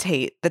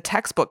annotate the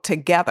textbook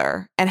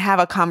together and have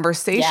a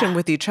conversation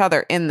with each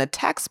other in the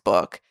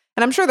textbook.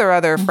 And I'm sure there are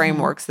other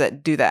frameworks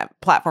that do that,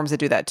 platforms that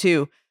do that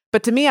too.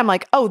 But to me, I'm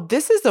like, oh,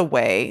 this is a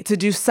way to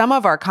do some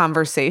of our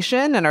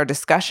conversation and our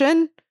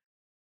discussion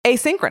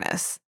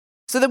asynchronous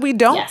so that we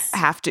don't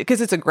have to,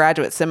 because it's a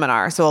graduate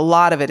seminar. So a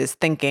lot of it is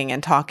thinking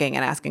and talking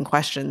and asking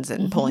questions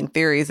and pulling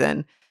theories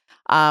in.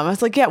 I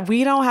was like,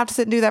 we don't have to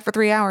sit and do that for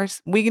 3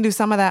 hours. We can do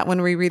some of that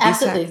when we read these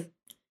texts.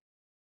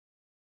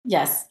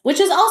 Yes.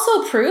 Which is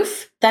also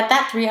proof that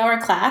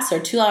 3-hour class or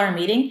 2-hour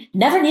meeting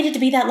never needed to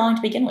be that long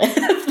to begin with.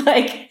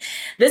 Like,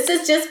 this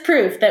is just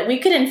proof that we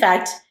could, in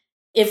fact,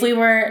 if we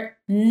were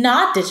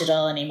not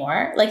digital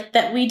anymore, like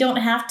that we don't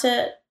have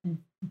to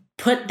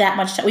put that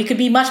much time. We could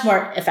be much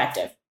more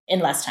effective in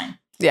less time.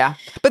 Yeah.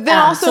 But then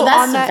also so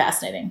that's on that,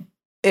 fascinating.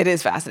 It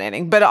is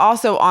fascinating. But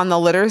also on the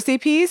literacy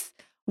piece,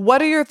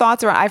 what are your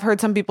thoughts around? I've heard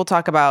some people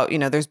talk about,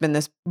 there's been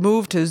this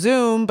move to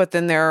Zoom, but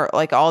then there are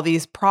like all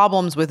these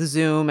problems with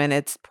Zoom and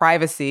its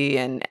privacy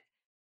and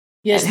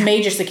there's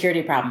major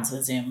security problems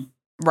with Zoom.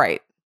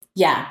 Right.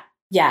 Yeah.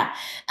 Yeah.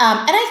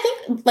 And I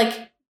think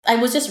like I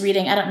was just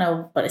reading, I don't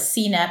know, but a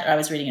CNET, or I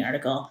was reading an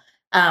article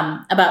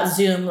about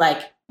Zoom,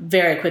 like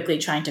very quickly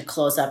trying to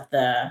close up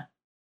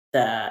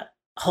the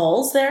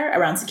holes there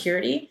around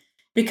security.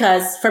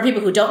 Because for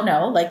people who don't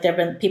know, like there've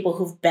been people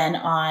who've been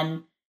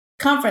on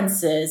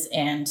conferences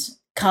and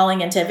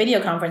calling into a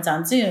video conference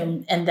on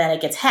Zoom and then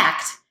it gets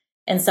hacked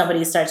and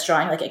somebody starts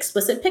drawing like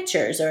explicit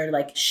pictures or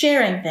like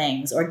sharing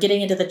things or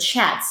getting into the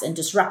chats and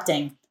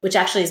disrupting, which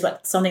actually is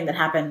something that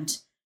happened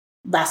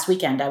last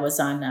weekend. I was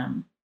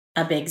on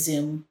a big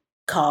Zoom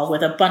call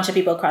with a bunch of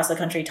people across the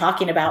country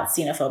talking about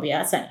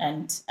xenophobia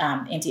and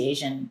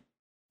anti-Asian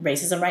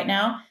racism right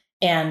now.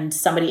 And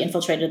somebody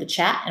infiltrated the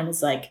chat and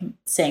was like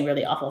saying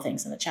really awful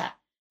things in the chat.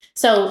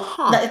 So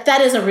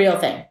that is a real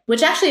thing,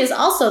 which actually is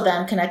also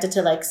then connected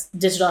to like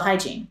digital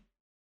hygiene,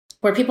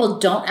 where people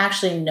don't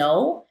actually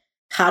know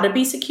how to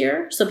be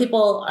secure. So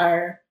people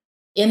are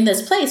in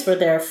this place where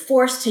they're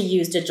forced to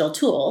use digital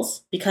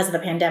tools because of the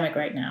pandemic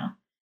right now.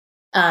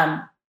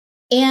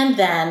 And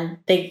then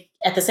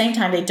at the same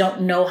time, they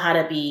don't know how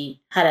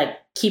to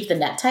keep the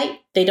net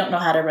tight. They don't know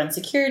how to run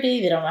security.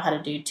 They don't know how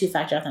to do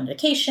two-factor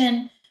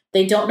authentication.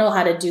 They don't know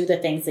how to do the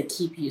things that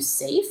keep you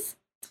safe.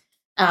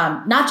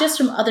 Not just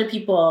from other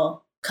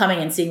people coming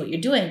and seeing what you're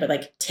doing, but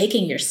like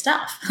taking your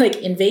stuff, like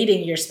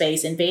invading your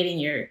space, invading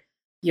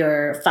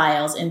your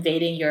files,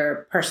 invading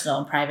your personal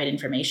and private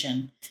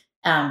information.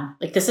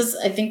 Like this is,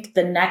 I think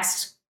the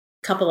next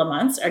couple of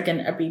months are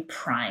going to be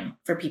prime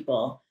for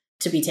people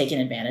to be taken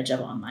advantage of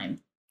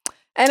online.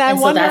 And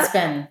so that's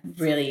been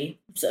really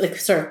like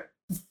sort of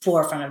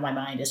forefront of my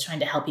mind, is trying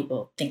to help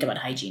people think about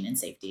hygiene and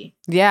safety.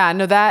 Yeah,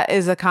 no, that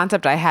is a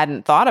concept I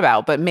hadn't thought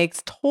about, but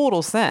makes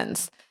total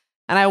sense.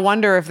 And I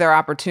wonder if there are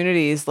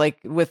opportunities like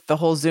with the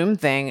whole Zoom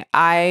thing.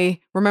 I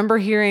remember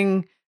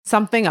hearing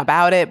something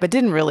about it, but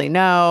didn't really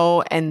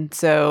know. And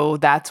so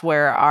that's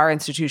where our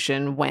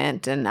institution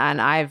went. And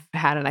I've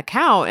had an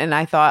account and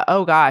I thought,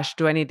 oh gosh,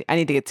 I need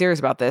to get serious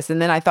about this.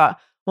 And then I thought,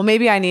 well,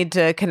 maybe I need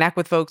to connect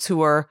with folks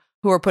who are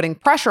putting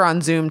pressure on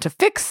Zoom to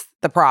fix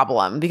the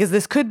problem, because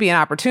this could be an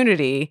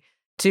opportunity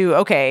to,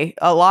 okay,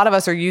 a lot of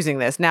us are using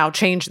this now,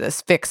 change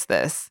this, fix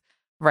this.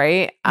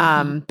 Right.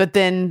 But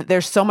then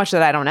there's so much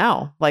that I don't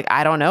know. Like,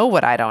 I don't know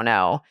what I don't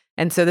know.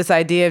 And so this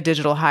idea of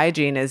digital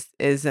hygiene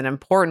is an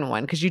important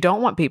one, because you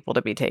don't want people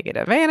to be taken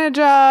advantage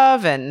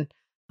of. And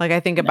like, I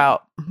think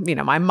about,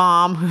 my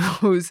mom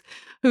who's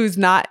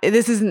not,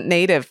 this isn't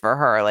native for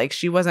her. Like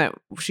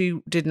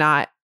she did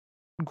not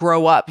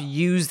grow up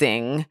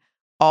using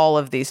all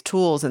of these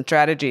tools and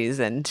strategies.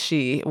 And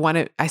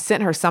I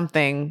sent her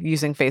something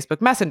using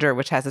Facebook Messenger,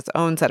 which has its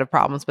own set of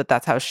problems, but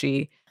that's how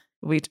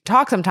we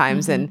talk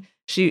sometimes. And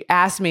she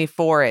asked me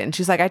for it and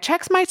she's like, I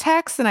checked my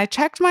texts and I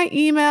checked my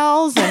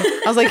emails. And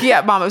I was like,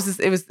 yeah, Mom, it's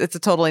a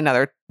totally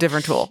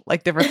different tool,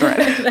 like different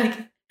thread. Like,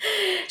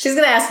 she's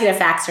going to ask you to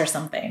fax her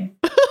something.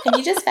 Can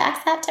you just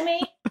fax that to me?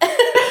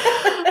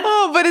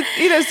 But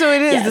it's, so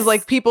it is, yes. It's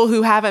like people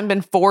who haven't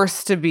been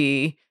forced to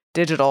be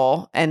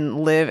digital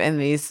and live in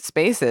these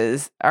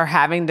spaces are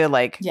having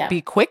to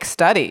be quick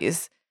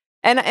studies.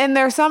 And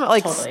there's some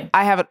totally.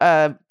 I have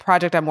a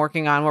project I'm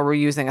working on where we're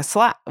using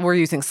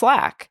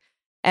Slack.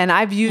 And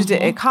I've used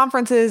it at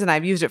conferences and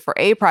I've used it for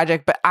a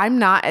project, but I'm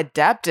not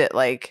adept at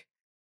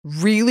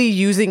really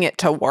using it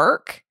to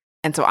work.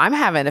 And so I'm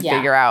having to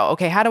figure out,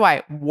 okay, how do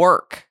I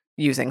work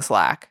using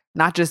Slack,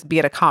 not just be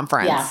at a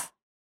conference?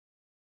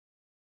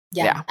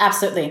 Yeah,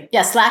 absolutely.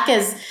 Yeah, Slack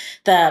is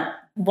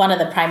one of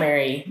the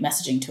primary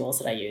messaging tools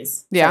that I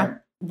use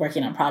for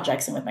working on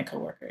projects and with my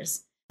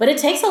coworkers. But it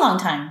takes a long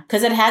time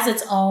because it has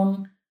its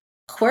own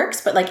quirks,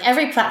 but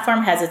every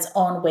platform has its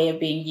own way of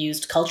being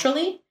used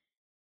culturally.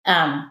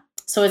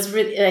 So it's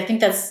really, I think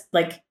that's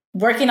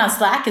working on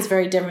Slack is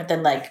very different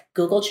than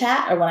Google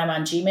Chat or when I'm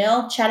on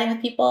Gmail chatting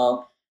with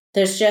people.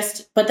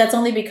 But that's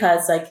only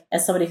because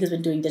as somebody who's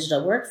been doing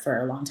digital work for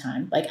a long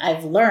time,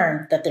 I've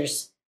learned that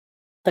there's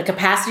the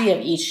capacity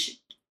of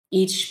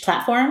each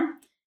platform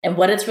and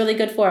what it's really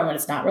good for and what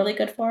it's not really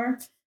good for.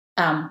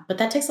 But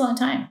that takes a long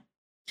time.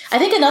 I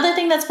think another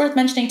thing that's worth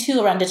mentioning too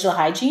around digital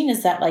hygiene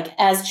is that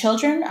as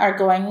children are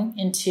going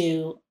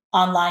into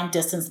online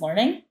distance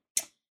learning,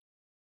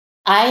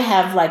 I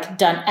have like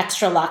done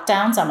extra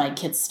lockdowns on my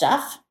kids'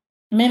 stuff.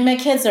 I mean, my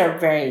kids are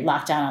very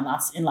locked down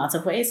in lots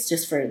of ways,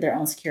 just for their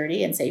own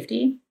security and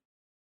safety.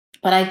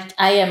 But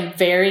I am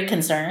very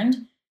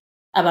concerned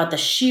about the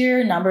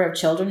sheer number of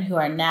children who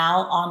are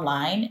now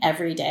online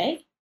every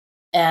day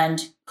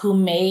and who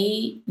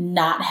may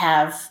not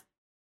have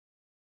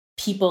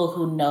people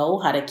who know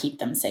how to keep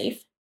them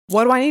safe.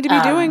 What do I need to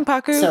be doing,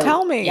 Paku? So,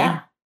 tell me. Yeah.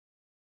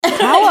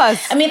 Tell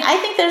us. I mean, I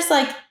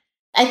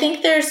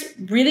think there's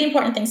really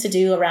important things to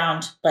do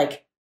around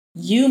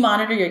you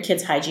monitor your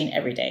kids' hygiene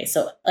every day.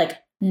 So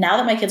now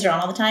that my kids are on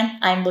all the time,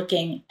 I'm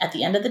looking at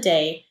the end of the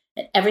day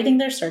at everything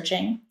they're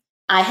searching.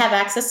 I have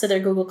access to their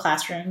Google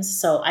Classrooms,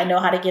 so I know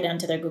how to get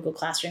into their Google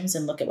Classrooms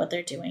and look at what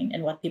they're doing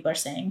and what people are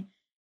saying.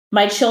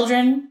 My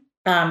children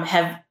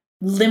have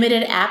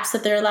limited apps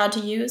that they're allowed to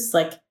use.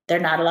 They're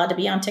not allowed to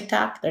be on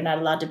TikTok. They're not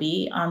allowed to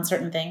be on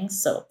certain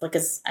things. So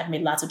because I've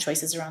made lots of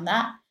choices around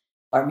that.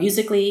 Or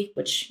Musical.ly,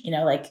 which,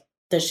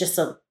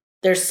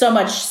 there's so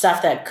much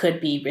stuff that could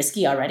be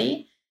risky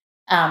already.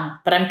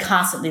 But I'm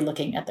constantly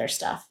looking at their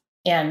stuff.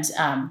 And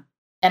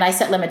I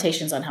set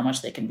limitations on how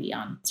much they can be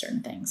on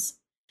certain things.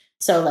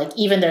 So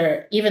even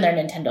their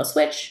Nintendo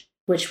Switch,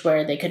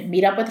 where they could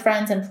meet up with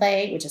friends and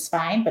play, which is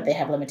fine, but they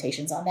have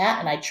limitations on that.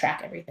 And I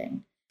track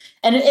everything.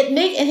 And I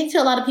think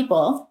to a lot of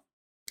people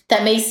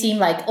that may seem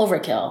like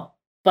overkill,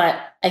 but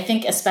I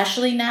think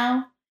especially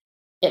now,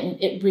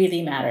 it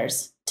really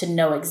matters to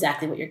know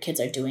exactly what your kids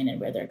are doing and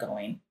where they're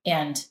going.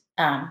 And,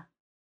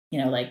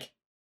 like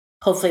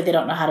hopefully they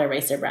don't know how to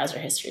erase their browser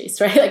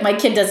histories, right? Like my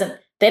kid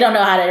they don't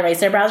know how to erase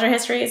their browser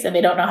histories, and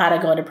they don't know how to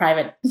go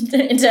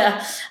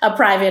into a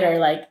private or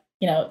like,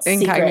 secret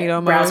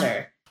incognito browser.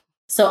 mode.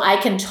 So I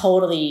can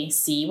totally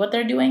see what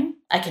they're doing.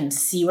 I can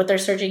see what they're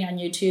searching on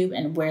YouTube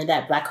and where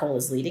that black hole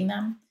is leading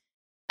them.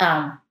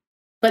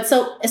 But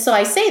so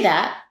I say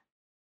that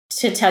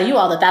to tell you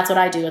all that that's what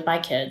I do with my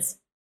kids.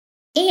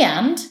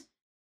 And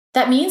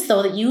that means,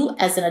 though, that you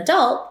as an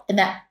adult in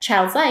that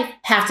child's life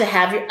have to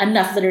have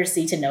enough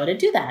literacy to know to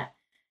do that.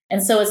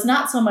 And so it's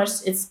not so much,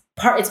 it's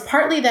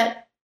partly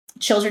that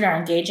children are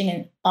engaging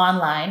in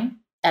online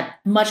at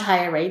much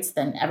higher rates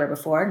than ever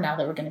before, now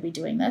that we're going to be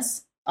doing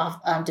this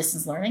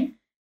distance learning.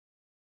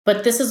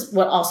 But this is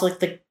what also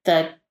the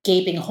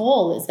gaping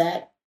hole is,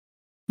 that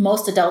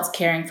most adults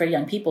caring for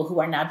young people who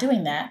are now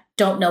doing that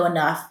don't know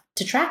enough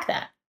to track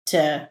that,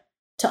 to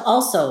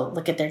also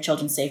look at their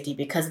children's safety,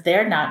 because they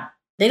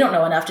don't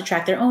know enough to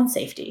track their own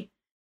safety.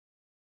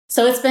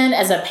 So it's been,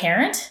 as a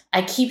parent,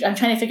 I'm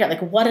trying to figure out, like,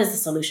 what is the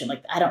solution?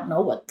 Like, I don't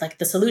know what, like,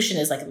 the solution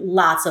is, like,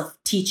 lots of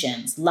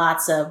teach-ins,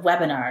 lots of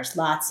webinars,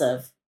 lots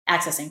of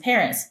accessing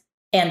parents.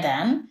 And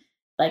then,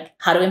 like,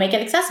 how do we make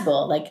it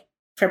accessible? Like,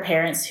 for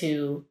parents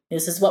who,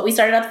 this is what we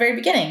started at the very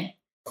beginning,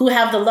 who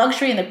have the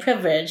luxury and the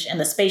privilege and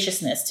the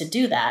spaciousness to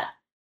do that,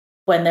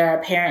 when there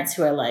are parents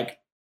who are like,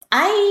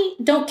 I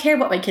don't care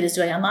what my kid is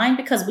doing online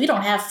because we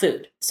don't have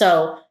food.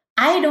 So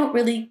I don't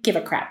really give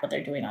a crap what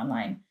they're doing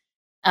online.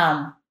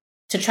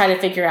 To try to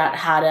figure out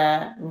how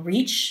to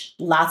reach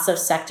lots of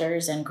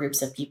sectors and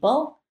groups of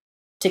people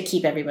to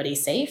keep everybody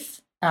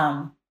safe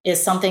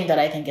is something that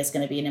I think is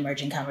going to be an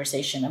emerging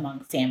conversation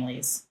among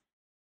families.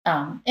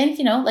 And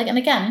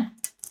again,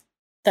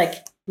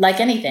 like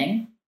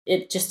anything,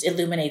 it just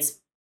illuminates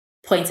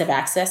points of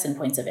access and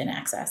points of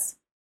inaccess.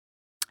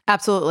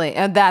 Absolutely.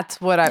 And that's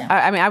what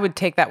I would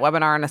take that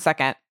webinar in a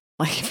second.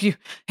 Like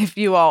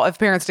if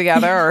parents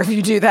together, or if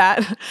you do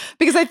that,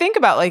 because I think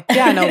about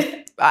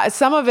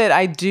some of it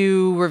I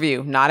do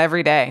review, not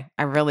every day.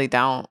 I really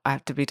don't. I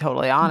have to be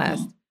totally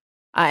honest. Mm-hmm.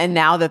 And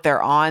now that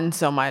they're on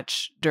so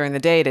much during the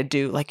day to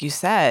do, like you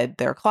said,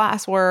 their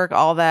classwork,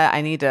 all that,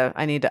 I need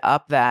to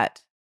up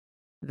that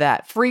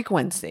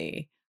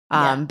frequency.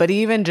 But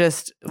even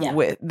just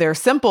with their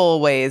simple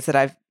ways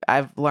that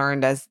I've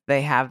learned as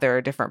they have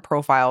their different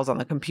profiles on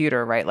the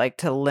computer, right? Like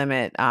to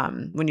limit,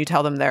 when you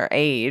tell them their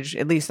age,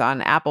 at least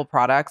on Apple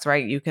products,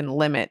 right? You can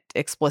limit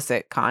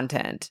explicit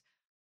content.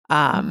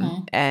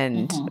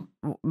 And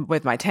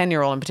with my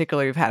 10-year-old in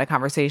particular, we've had a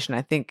conversation.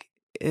 I think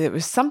it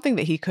was something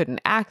that he couldn't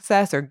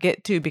access or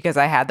get to because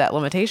I had that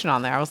limitation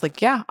on there. I was like,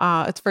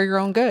 it's for your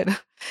own good.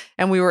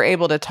 And we were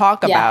able to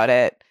talk about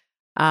it.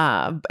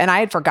 And I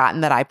had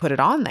forgotten that I put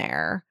it on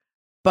there.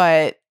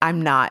 But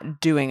I'm not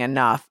doing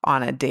enough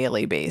on a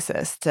daily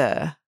basis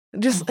to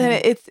just,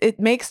 and it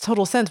makes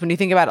total sense when you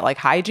think about it, like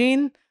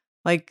hygiene,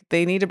 like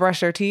they need to brush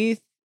their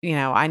teeth.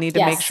 I need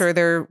to make sure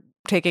they're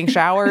taking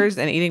showers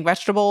and eating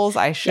vegetables.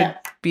 I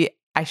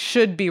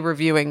should be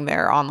reviewing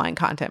their online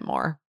content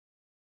more.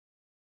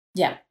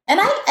 Yeah. And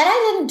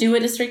I didn't do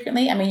it as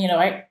frequently. I mean,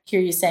 I hear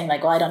you saying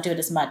like, well, I don't do it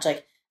as much.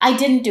 Like I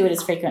didn't do it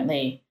as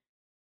frequently.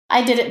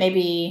 I did it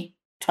maybe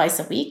once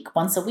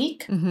a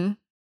week. Mm-hmm.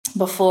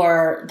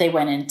 Before they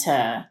went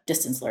into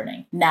distance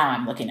learning. Now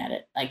I'm looking at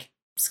it like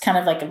it's kind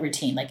of like a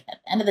routine. Like at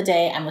the end of the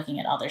day, I'm looking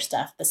at all their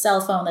stuff, the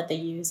cell phone that they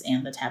use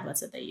and the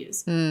tablets that they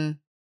use, and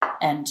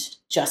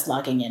just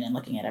logging in and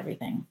looking at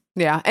everything.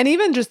 Yeah, and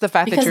even just the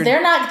fact that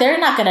they're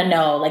not going to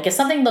know. Like if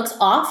something looks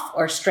off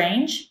or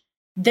strange,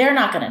 they're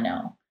not going to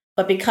know.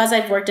 But because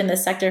I've worked in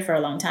this sector for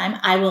a long time,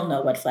 I will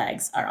know what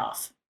flags are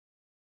off.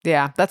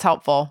 Yeah, that's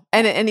helpful.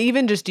 And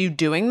even just you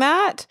doing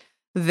that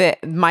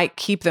might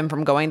keep them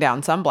from going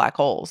down some black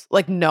holes.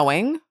 Like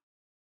knowing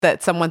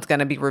that someone's going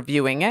to be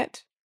reviewing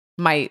it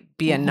might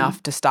be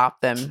enough to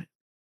stop them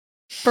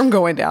from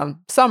going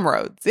down some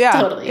roads. Yeah.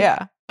 Totally.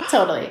 Yeah.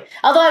 Totally.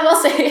 Although I will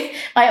say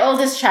my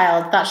oldest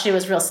child thought she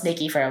was real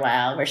sneaky for a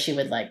while, where she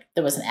would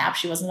there was an app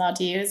she wasn't allowed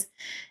to use.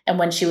 And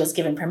when she was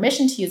given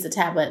permission to use the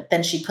tablet,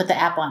 then she'd put the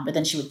app on, but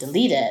then she would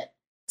delete it.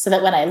 So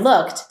that when I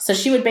looked, so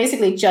she would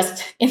basically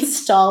just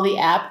install the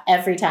app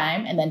every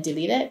time and then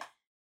delete it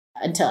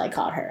until I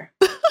caught her.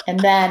 And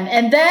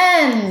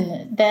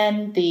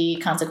then the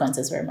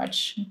consequences were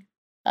much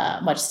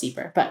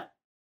steeper. But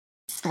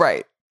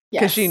right.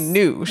 Because she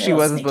knew she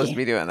wasn't supposed to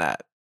be doing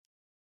that.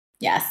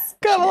 Yes.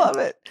 Gotta love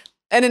it.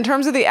 And in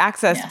terms of the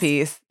access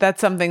piece,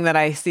 that's something that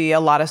I see a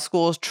lot of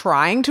schools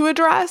trying to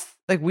address.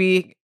 Like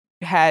we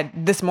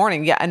had this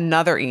morning yet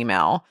another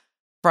email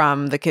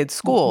from the kids'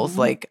 schools.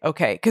 Like,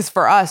 okay, because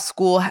for us,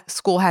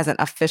 school hasn't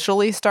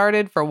officially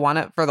started for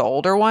the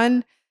older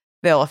one.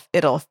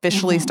 It'll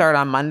officially start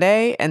on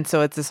Monday. And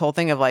so it's this whole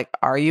thing of like,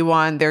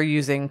 they're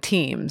using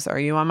Teams. Are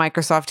you on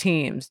Microsoft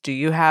Teams? Do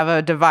you have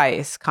a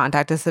device?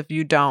 Contact us if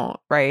you don't,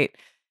 right?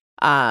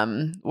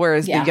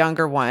 Whereas the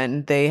younger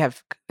one, they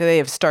have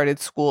started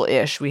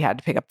school-ish. We had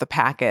to pick up the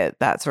packet,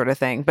 that sort of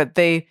thing. But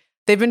they've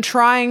been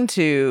trying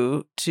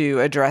to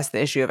address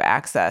the issue of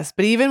access.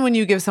 But even when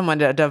you give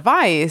someone a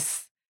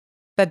device,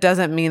 that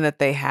doesn't mean that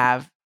they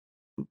have.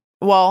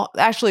 Well,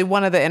 actually,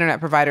 one of the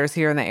internet providers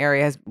here in the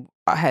area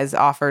has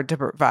offered to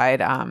provide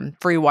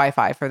free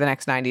Wi-Fi for the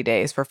next 90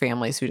 days for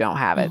families who don't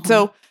have it.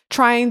 So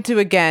trying to,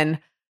 again,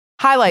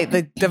 highlight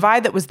the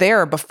divide that was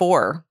there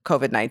before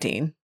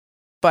COVID-19.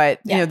 But,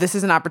 this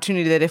is an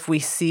opportunity that if we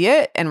see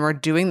it and we're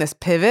doing this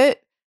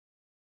pivot,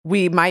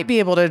 we might be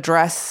able to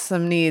address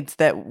some needs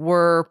that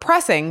were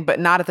pressing, but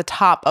not at the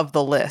top of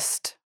the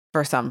list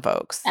for some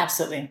folks.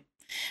 Absolutely.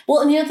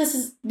 Well, and this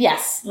is,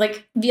 yes,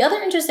 like the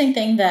other interesting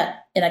thing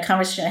that in a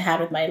conversation I had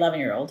with my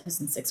 11-year-old who's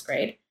in 6th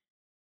grade,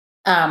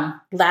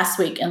 last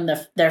week in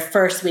their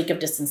first week of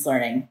distance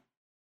learning,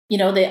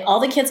 all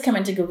the kids come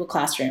into Google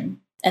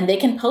Classroom and they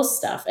can post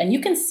stuff and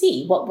you can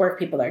see what work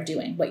people are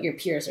doing, what your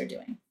peers are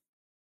doing.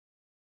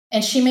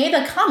 And she made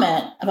a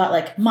comment about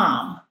like,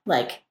 Mom,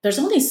 like there's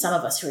only some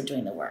of us who are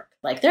doing the work.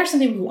 Like there are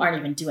some people who aren't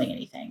even doing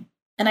anything.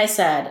 And I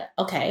said,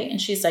 okay.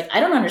 And she's like, I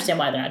don't understand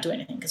why they're not doing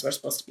anything because we're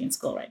supposed to be in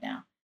school right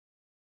now.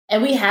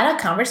 And we had a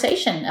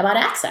conversation about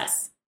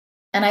access.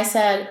 And I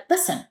said,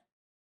 listen,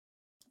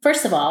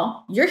 first of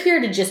all, you're here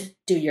to just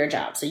do your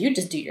job. So you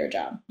just do your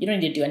job. You don't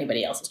need to do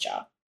anybody else's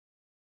job.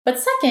 But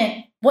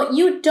second, what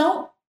you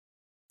don't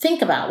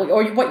think about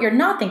or what you're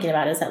not thinking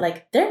about is that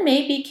like there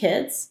may be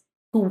kids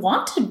who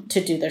want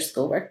to do their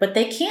schoolwork, but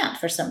they can't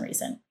for some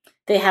reason.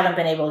 They haven't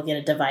been able to get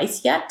a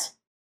device yet.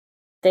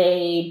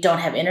 They don't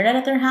have internet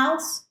at their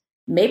house.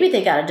 Maybe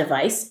they got a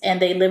device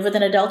and they live with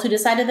an adult who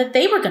decided that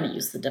they were going to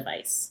use the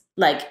device.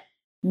 Like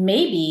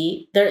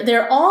maybe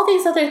there are all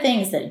these other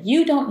things that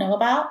you don't know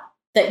about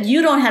that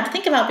you don't have to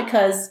think about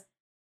because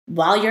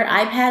while your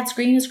iPad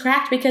screen is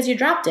cracked because you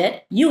dropped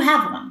it, you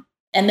have one.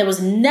 And there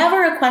was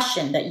never a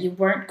question that you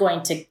weren't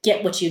going to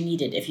get what you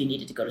needed if you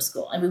needed to go to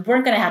school. And we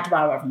weren't going to have to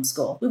borrow it from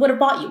school. We would have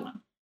bought you one.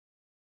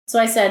 So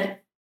I said,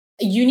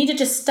 you need to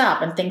just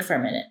stop and think for a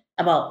minute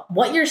about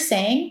what you're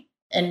saying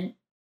and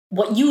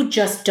what you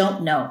just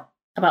don't know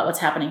about what's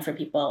happening for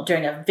people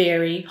during a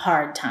very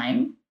hard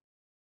time,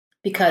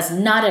 because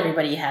not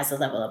everybody has the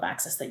level of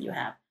access that you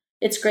have.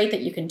 It's great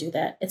that you can do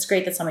that. It's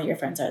great that some of your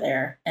friends are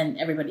there and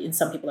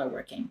some people are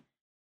working.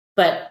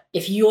 But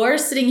if you're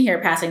sitting here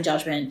passing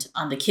judgment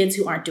on the kids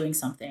who aren't doing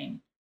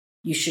something,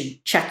 you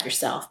should check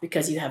yourself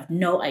because you have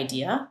no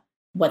idea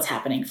what's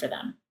happening for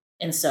them.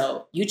 And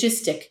so you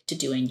just stick to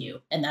doing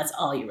you, and that's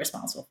all you're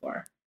responsible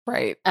for.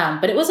 Right.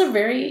 But it was a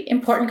very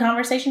important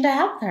conversation to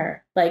have with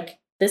her. Like,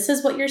 this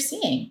is what you're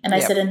seeing. And I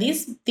said, and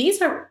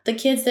these are the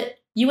kids that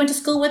you went to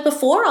school with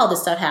before all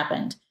this stuff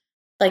happened.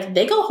 Like,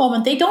 they go home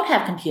and they don't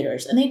have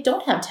computers and they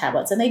don't have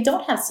tablets and they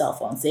don't have cell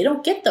phones. They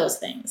don't get those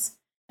things.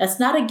 That's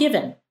not a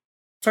given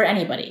for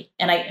anybody.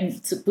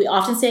 And we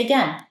often say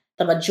again,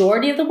 the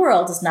majority of the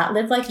world does not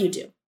live like you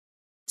do.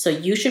 So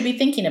you should be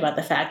thinking about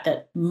the fact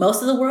that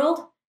most of the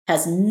world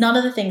has none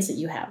of the things that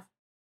you have.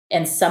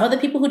 And some of the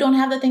people who don't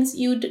have the things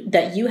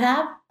that you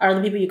have are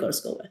the people you go to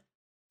school with.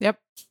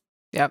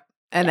 Yep.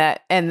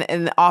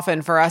 And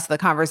often for us, the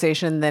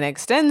conversation then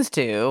extends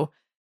to,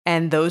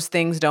 and those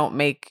things don't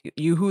make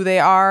you who they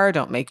are,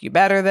 don't make you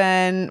better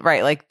than,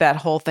 right? Like that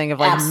whole thing of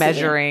like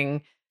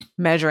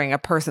measuring a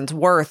person's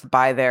worth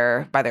by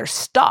their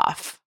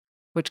stuff,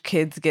 which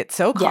kids get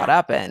so caught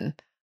up in.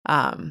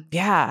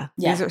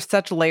 These are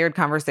such layered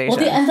conversations.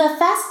 Well,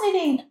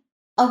 and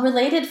a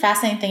related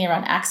fascinating thing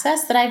around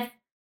access that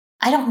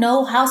I don't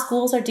know how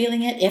schools are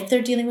dealing it, if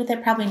they're dealing with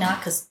it, probably not,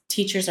 because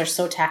teachers are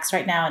so taxed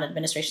right now and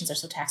administrations are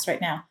so taxed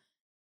right now,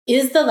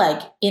 is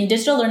in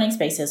digital learning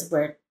spaces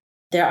where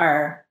there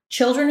are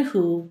children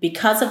who,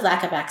 because of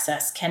lack of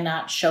access,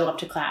 cannot show up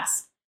to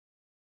class.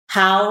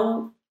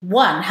 How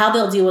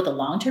they'll deal with the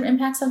long-term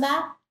impacts of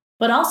that,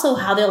 but also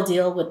how they'll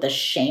deal with the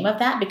shame of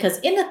that. Because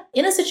in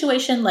a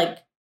situation like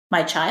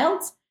my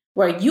child's,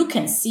 where you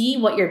can see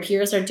what your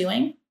peers are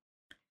doing,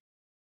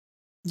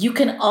 you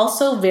can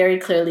also very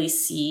clearly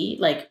see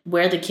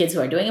where the kids who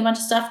are doing a bunch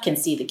of stuff can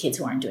see the kids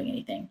who aren't doing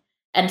anything.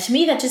 And to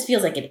me, that just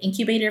feels like an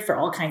incubator for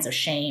all kinds of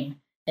shame,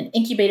 an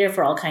incubator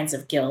for all kinds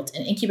of guilt,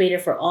 an incubator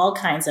for all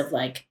kinds of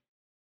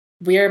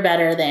we're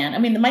better than. I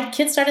mean, my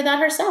kid started that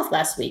herself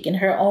last week in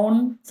her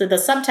own. So the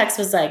subtext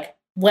was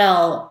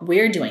well,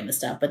 we're doing the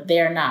stuff, but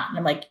they're not. And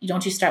I'm like,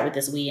 don't you start with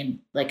this we and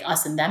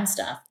us and them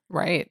stuff.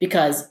 Right.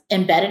 Because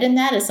embedded in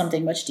that is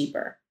something much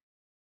deeper.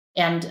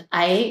 And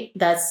I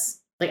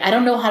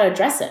don't know how to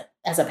address it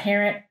as a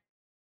parent,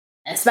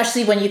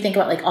 especially when you think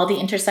about all the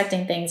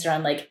intersecting things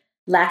around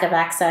lack of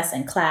access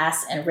and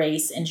class and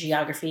race and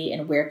geography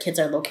and where kids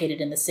are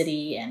located in the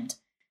city and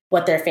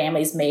what their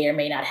families may or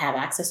may not have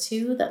access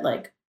to,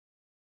 that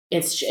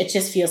it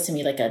just feels to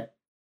me like a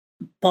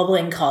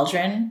bubbling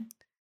cauldron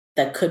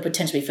that could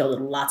potentially fill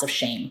with lots of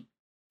shame,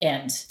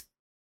 and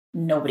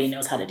nobody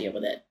knows how to deal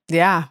with it.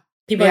 Yeah.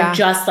 People are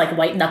just like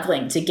white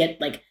knuckling to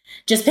get like,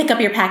 just pick up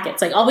your packets.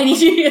 Like all we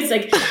need you to do is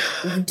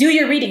like do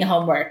your reading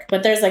homework.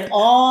 But there's like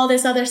all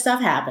this other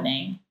stuff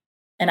happening.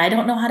 And I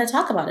don't know how to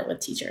talk about it with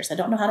teachers. I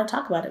don't know how to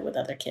talk about it with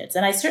other kids.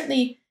 And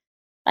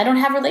I don't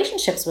have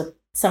relationships with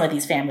some of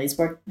these families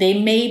where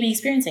they may be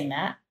experiencing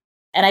that.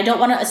 And I don't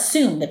want to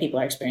assume that people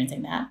are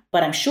experiencing that,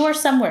 but I'm sure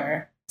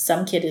somewhere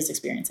some kid is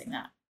experiencing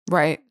that.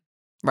 Right.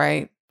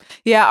 Right.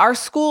 Yeah. Our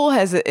school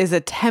is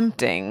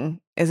attempting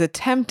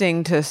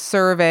to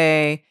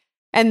survey,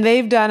 and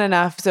they've done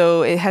enough.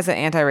 So it has an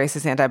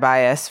anti-racist,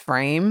 anti-bias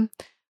frame,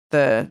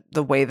 the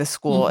way the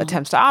school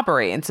attempts to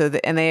operate. And so,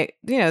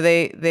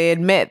 they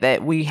admit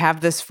that we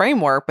have this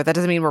framework, but that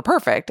doesn't mean we're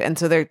perfect. And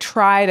so they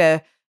try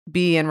to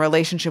be in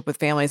relationship with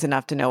families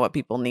enough to know what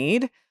people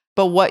need.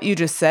 But what you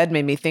just said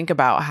made me think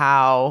about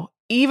how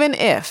even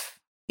if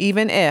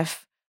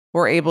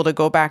we're able to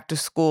go back to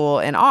school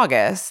in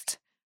August,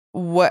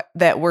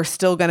 that we're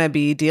still going to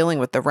be dealing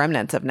with the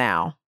remnants of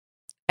now.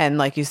 And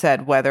like you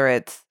said, whether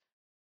it's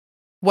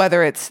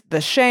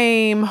the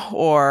shame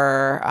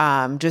or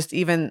just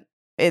even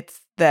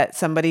it's that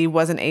somebody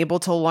wasn't able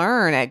to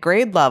learn at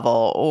grade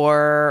level,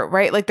 or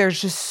right, like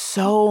there's just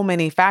so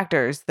many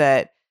factors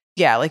that,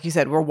 yeah, like you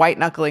said, we're white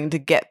knuckling to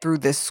get through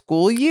this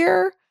school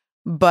year,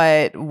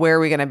 but where are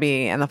we going to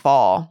be in the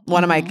fall?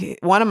 One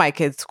of my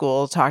kids'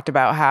 school talked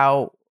about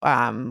how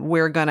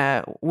we're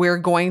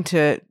going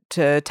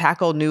to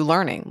tackle new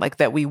learning, like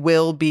that we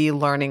will be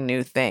learning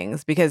new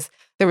things, because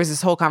there was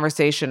this whole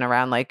conversation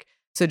around like,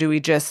 so do we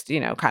just,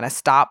 kind of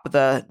stop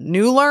the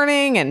new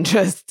learning and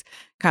just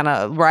kind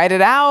of write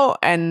it out?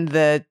 And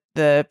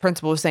the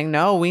principal was saying,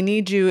 no, we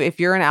need you, if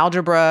you're in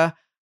algebra,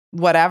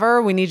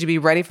 whatever, we need you to be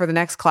ready for the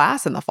next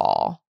class in the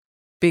fall,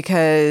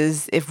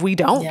 because if we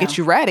don't get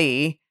you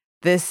ready,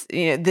 this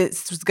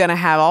is going to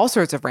have all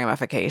sorts of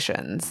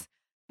ramifications.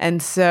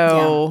 And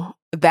so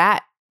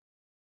that,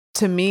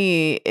 to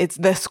me, it's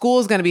the school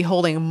is going to be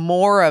holding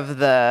more of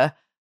the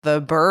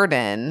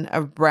burden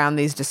around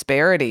these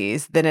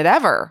disparities than it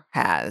ever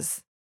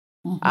has.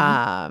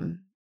 Oh,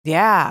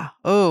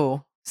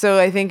 so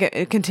I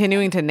think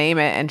continuing to name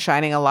it and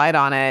shining a light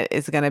on it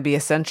is going to be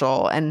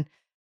essential, and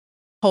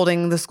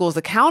holding the schools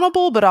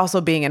accountable, but also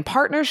being in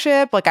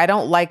partnership. Like, I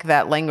don't like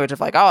that language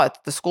of like, oh, it's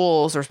the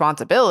school's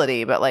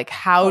responsibility, but like,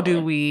 how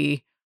do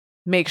we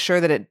make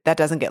sure that that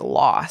doesn't get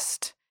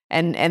lost,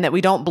 and that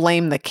we don't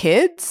blame the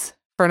kids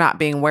for not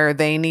being where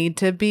they need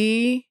to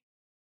be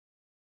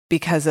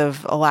because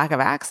of a lack of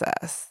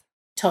access?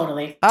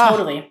 Totally.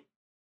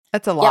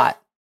 That's a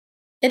lot.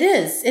 It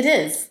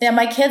is. Yeah,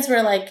 my kids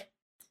were like,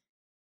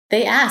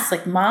 they asked,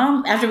 like,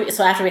 Mom, after we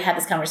had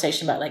this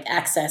conversation about like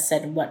access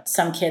and what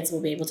some kids will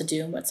be able to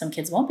do and what some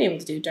kids won't be able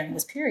to do during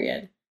this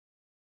period,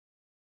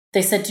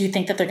 they said, do you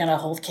think that they're going to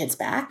hold kids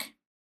back?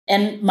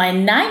 And my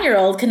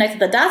 9-year-old connected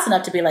the dots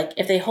enough to be like,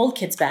 if they hold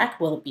kids back,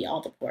 will it be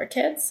all the poor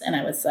kids? And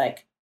I was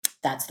like,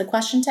 that's the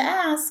question to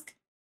ask.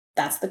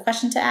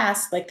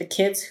 Like the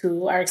kids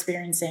who are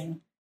experiencing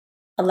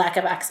a lack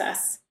of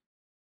access.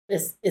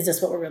 Is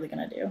this what we're really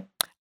going to do?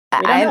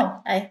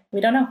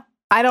 We don't know.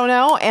 I don't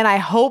know. And I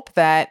hope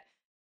that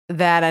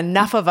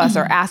enough of us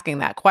are asking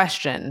that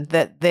question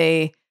that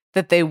they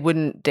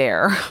wouldn't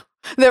dare.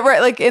 That,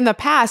 right, like in the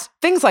past,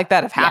 things like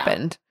that have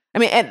happened. I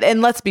mean,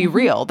 and let's be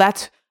real.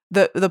 That's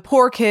the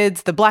poor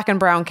kids, the Black and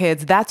brown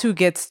kids. That's who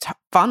gets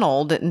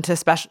funneled into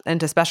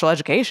special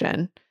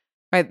education.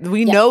 Right?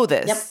 We know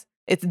this. Yep.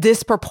 It's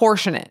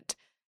disproportionate,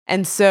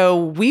 and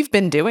so we've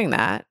been doing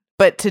that.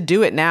 But to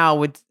do it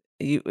now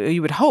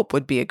you would hope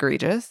would be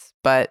egregious.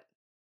 But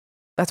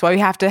that's why we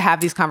have to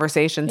have these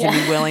conversations and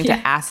be willing to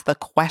ask the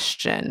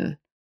question.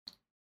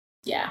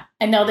 Yeah.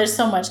 I know there's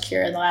so much,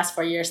 Kira, in the last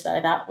 4 years that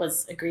I thought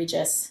was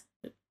egregious.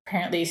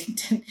 Apparently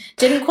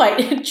didn't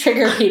quite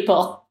trigger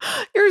people.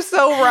 You're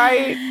so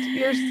right.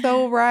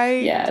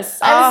 Yes.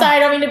 I'm sorry. I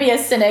don't mean to be a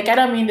cynic. I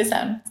don't mean to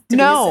sound be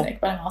a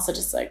cynic, but I'm also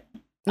just like,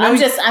 I'm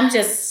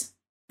just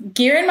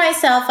gearing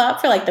myself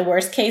up for like the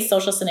worst case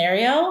social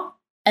scenario.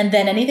 And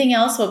then anything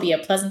else will be a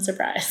pleasant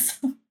surprise.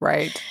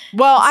 Right.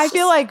 Well, I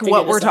feel like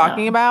what we're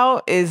talking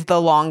about is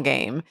the long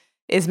game,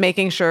 is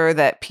making sure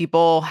that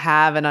people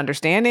have an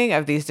understanding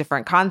of these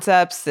different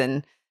concepts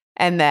and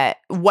that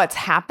what's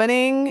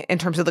happening in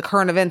terms of the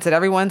current events that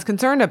everyone's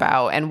concerned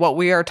about and what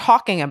we are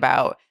talking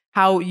about,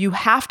 how you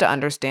have to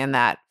understand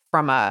that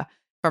from a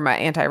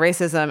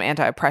anti-racism,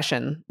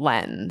 anti-oppression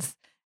lens,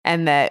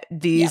 and that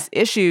these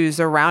issues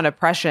around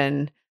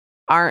oppression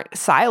aren't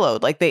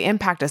siloed, like they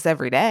impact us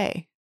every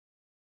day.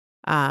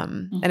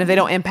 And if they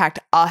don't impact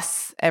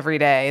us every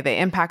day, they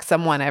impact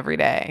someone every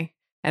day.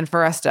 And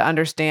for us to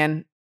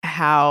understand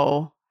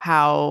how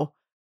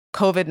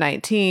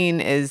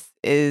COVID-19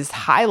 is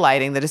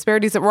highlighting the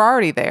disparities that were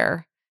already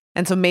there.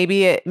 And so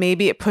maybe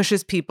it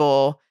pushes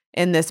people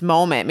in this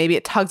moment. Maybe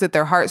it tugs at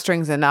their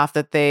heartstrings enough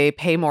that they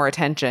pay more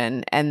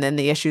attention, and then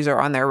the issues are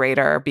on their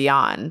radar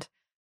beyond.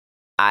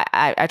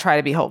 I try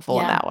to be hopeful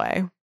in that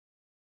way.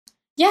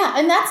 Yeah.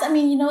 And that's,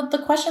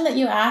 the question that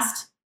you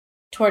asked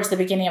towards the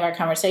beginning of our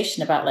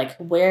conversation about like,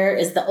 where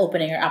is the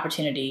opening or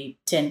opportunity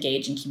to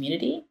engage in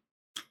community?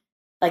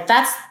 Like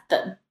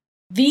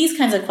these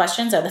kinds of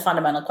questions are the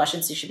fundamental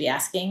questions you should be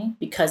asking,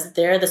 because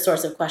they're the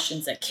sorts of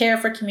questions that care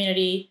for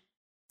community,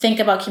 think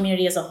about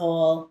community as a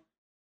whole,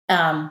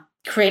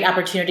 create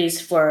opportunities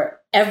for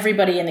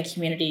everybody in the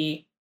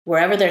community,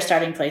 wherever their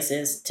starting place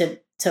is, to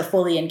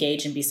fully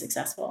engage and be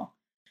successful.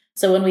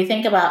 So when we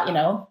think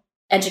about,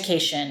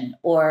 education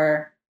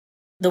or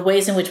the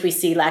ways in which we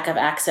see lack of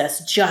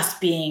access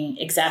just being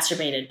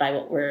exacerbated by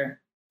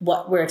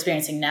what we're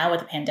experiencing now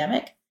with the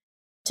pandemic,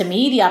 to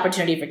me, the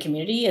opportunity for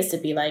community is to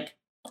be like,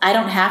 I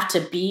don't have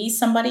to be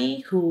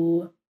somebody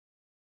who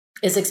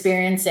is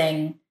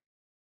experiencing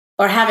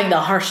or having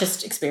the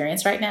harshest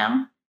experience right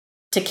now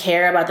to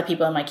care about the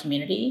people in my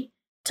community,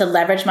 to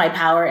leverage my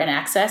power and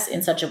access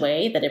in such a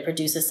way that it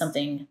produces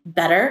something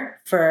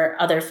better for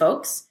other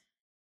folks.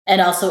 And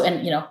also,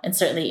 and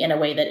certainly in a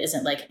way that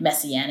isn't like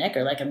messianic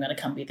or like I'm going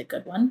to come be the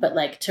good one, but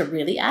like to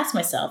really ask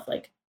myself,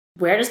 like,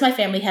 where does my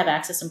family have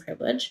access and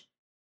privilege?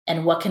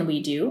 And what can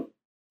we do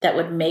that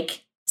would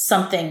make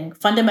something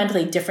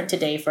fundamentally different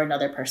today for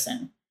another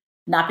person?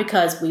 Not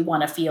because we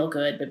want to feel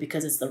good, but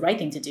because it's the right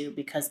thing to do,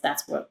 because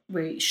that's what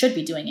we should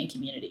be doing in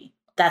community.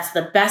 That's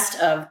the best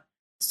of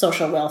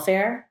social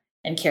welfare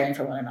and caring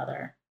for one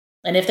another.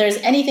 And if there's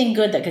anything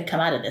good that could come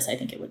out of this, I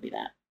think it would be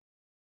that.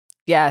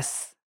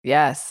 Yes.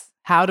 Yes.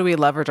 How do we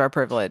leverage our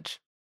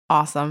privilege?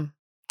 Awesome.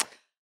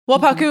 Well,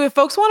 Paku, if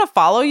folks want to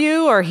follow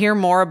you or hear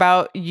more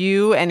about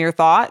you and your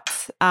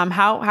thoughts,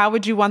 how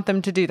would you want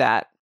them to do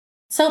that?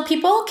 So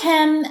people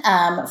can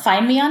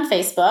find me on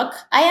Facebook.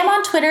 I am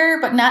on Twitter,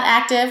 but not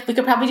active. We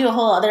could probably do a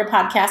whole other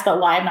podcast about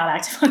why I'm not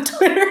active on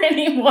Twitter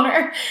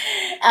anymore.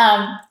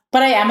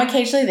 But I am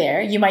occasionally there.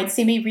 You might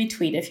see me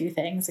retweet a few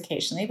things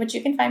occasionally, but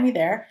you can find me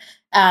there.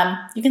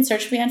 You can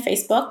search me on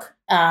Facebook.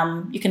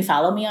 You can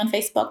follow me on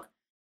Facebook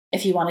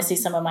if you want to see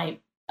some of my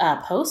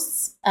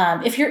posts.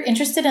 If you're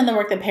interested in the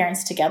work that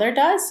Parents Together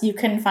does, you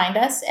can find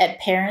us at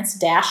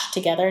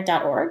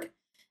parents-together.org.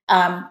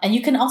 And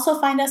you can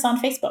also find us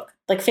on Facebook.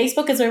 Like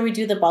Facebook is where we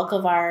do the bulk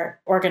of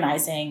our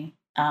organizing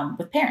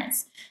with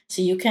parents.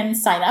 So you can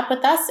sign up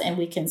with us and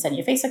we can send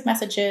you Facebook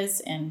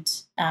messages and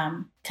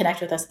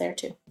connect with us there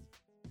too.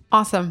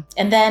 Awesome.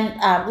 And then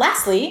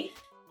lastly,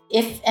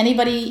 if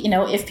anybody,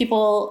 if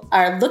people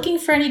are looking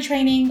for any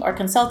training or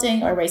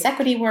consulting or race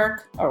equity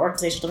work or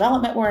organizational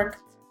development work,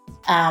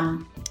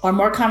 or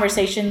more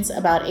conversations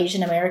about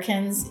Asian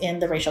Americans in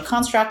the racial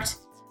construct,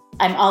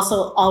 I'm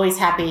also always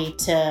happy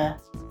to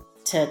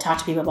talk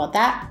to people about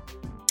that.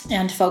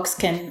 And folks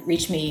can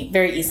reach me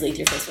very easily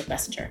through Facebook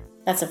Messenger.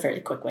 That's a fairly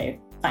quick way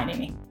of finding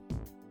me.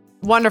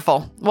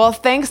 Wonderful. Well,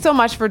 thanks so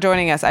much for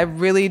joining us. I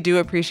really do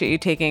appreciate you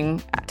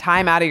taking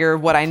time out of your,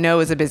 what I know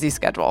is a busy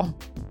schedule.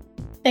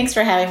 Thanks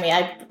for having me. I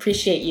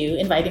appreciate you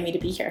inviting me to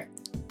be here.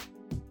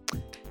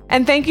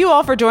 And thank you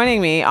all for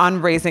joining me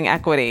on Raising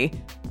Equity.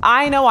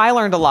 I know I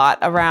learned a lot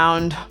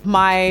around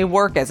my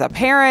work as a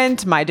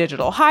parent, my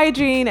digital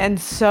hygiene,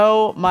 and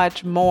so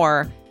much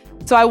more.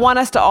 So I want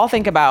us to all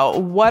think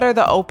about what are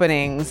the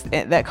openings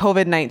that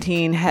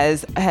COVID-19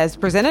 has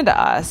presented to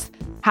us?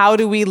 How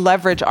do we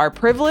leverage our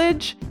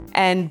privilege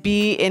and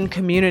be in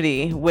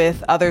community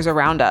with others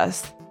around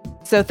us?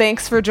 So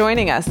thanks for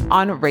joining us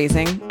on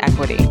Raising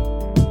Equity.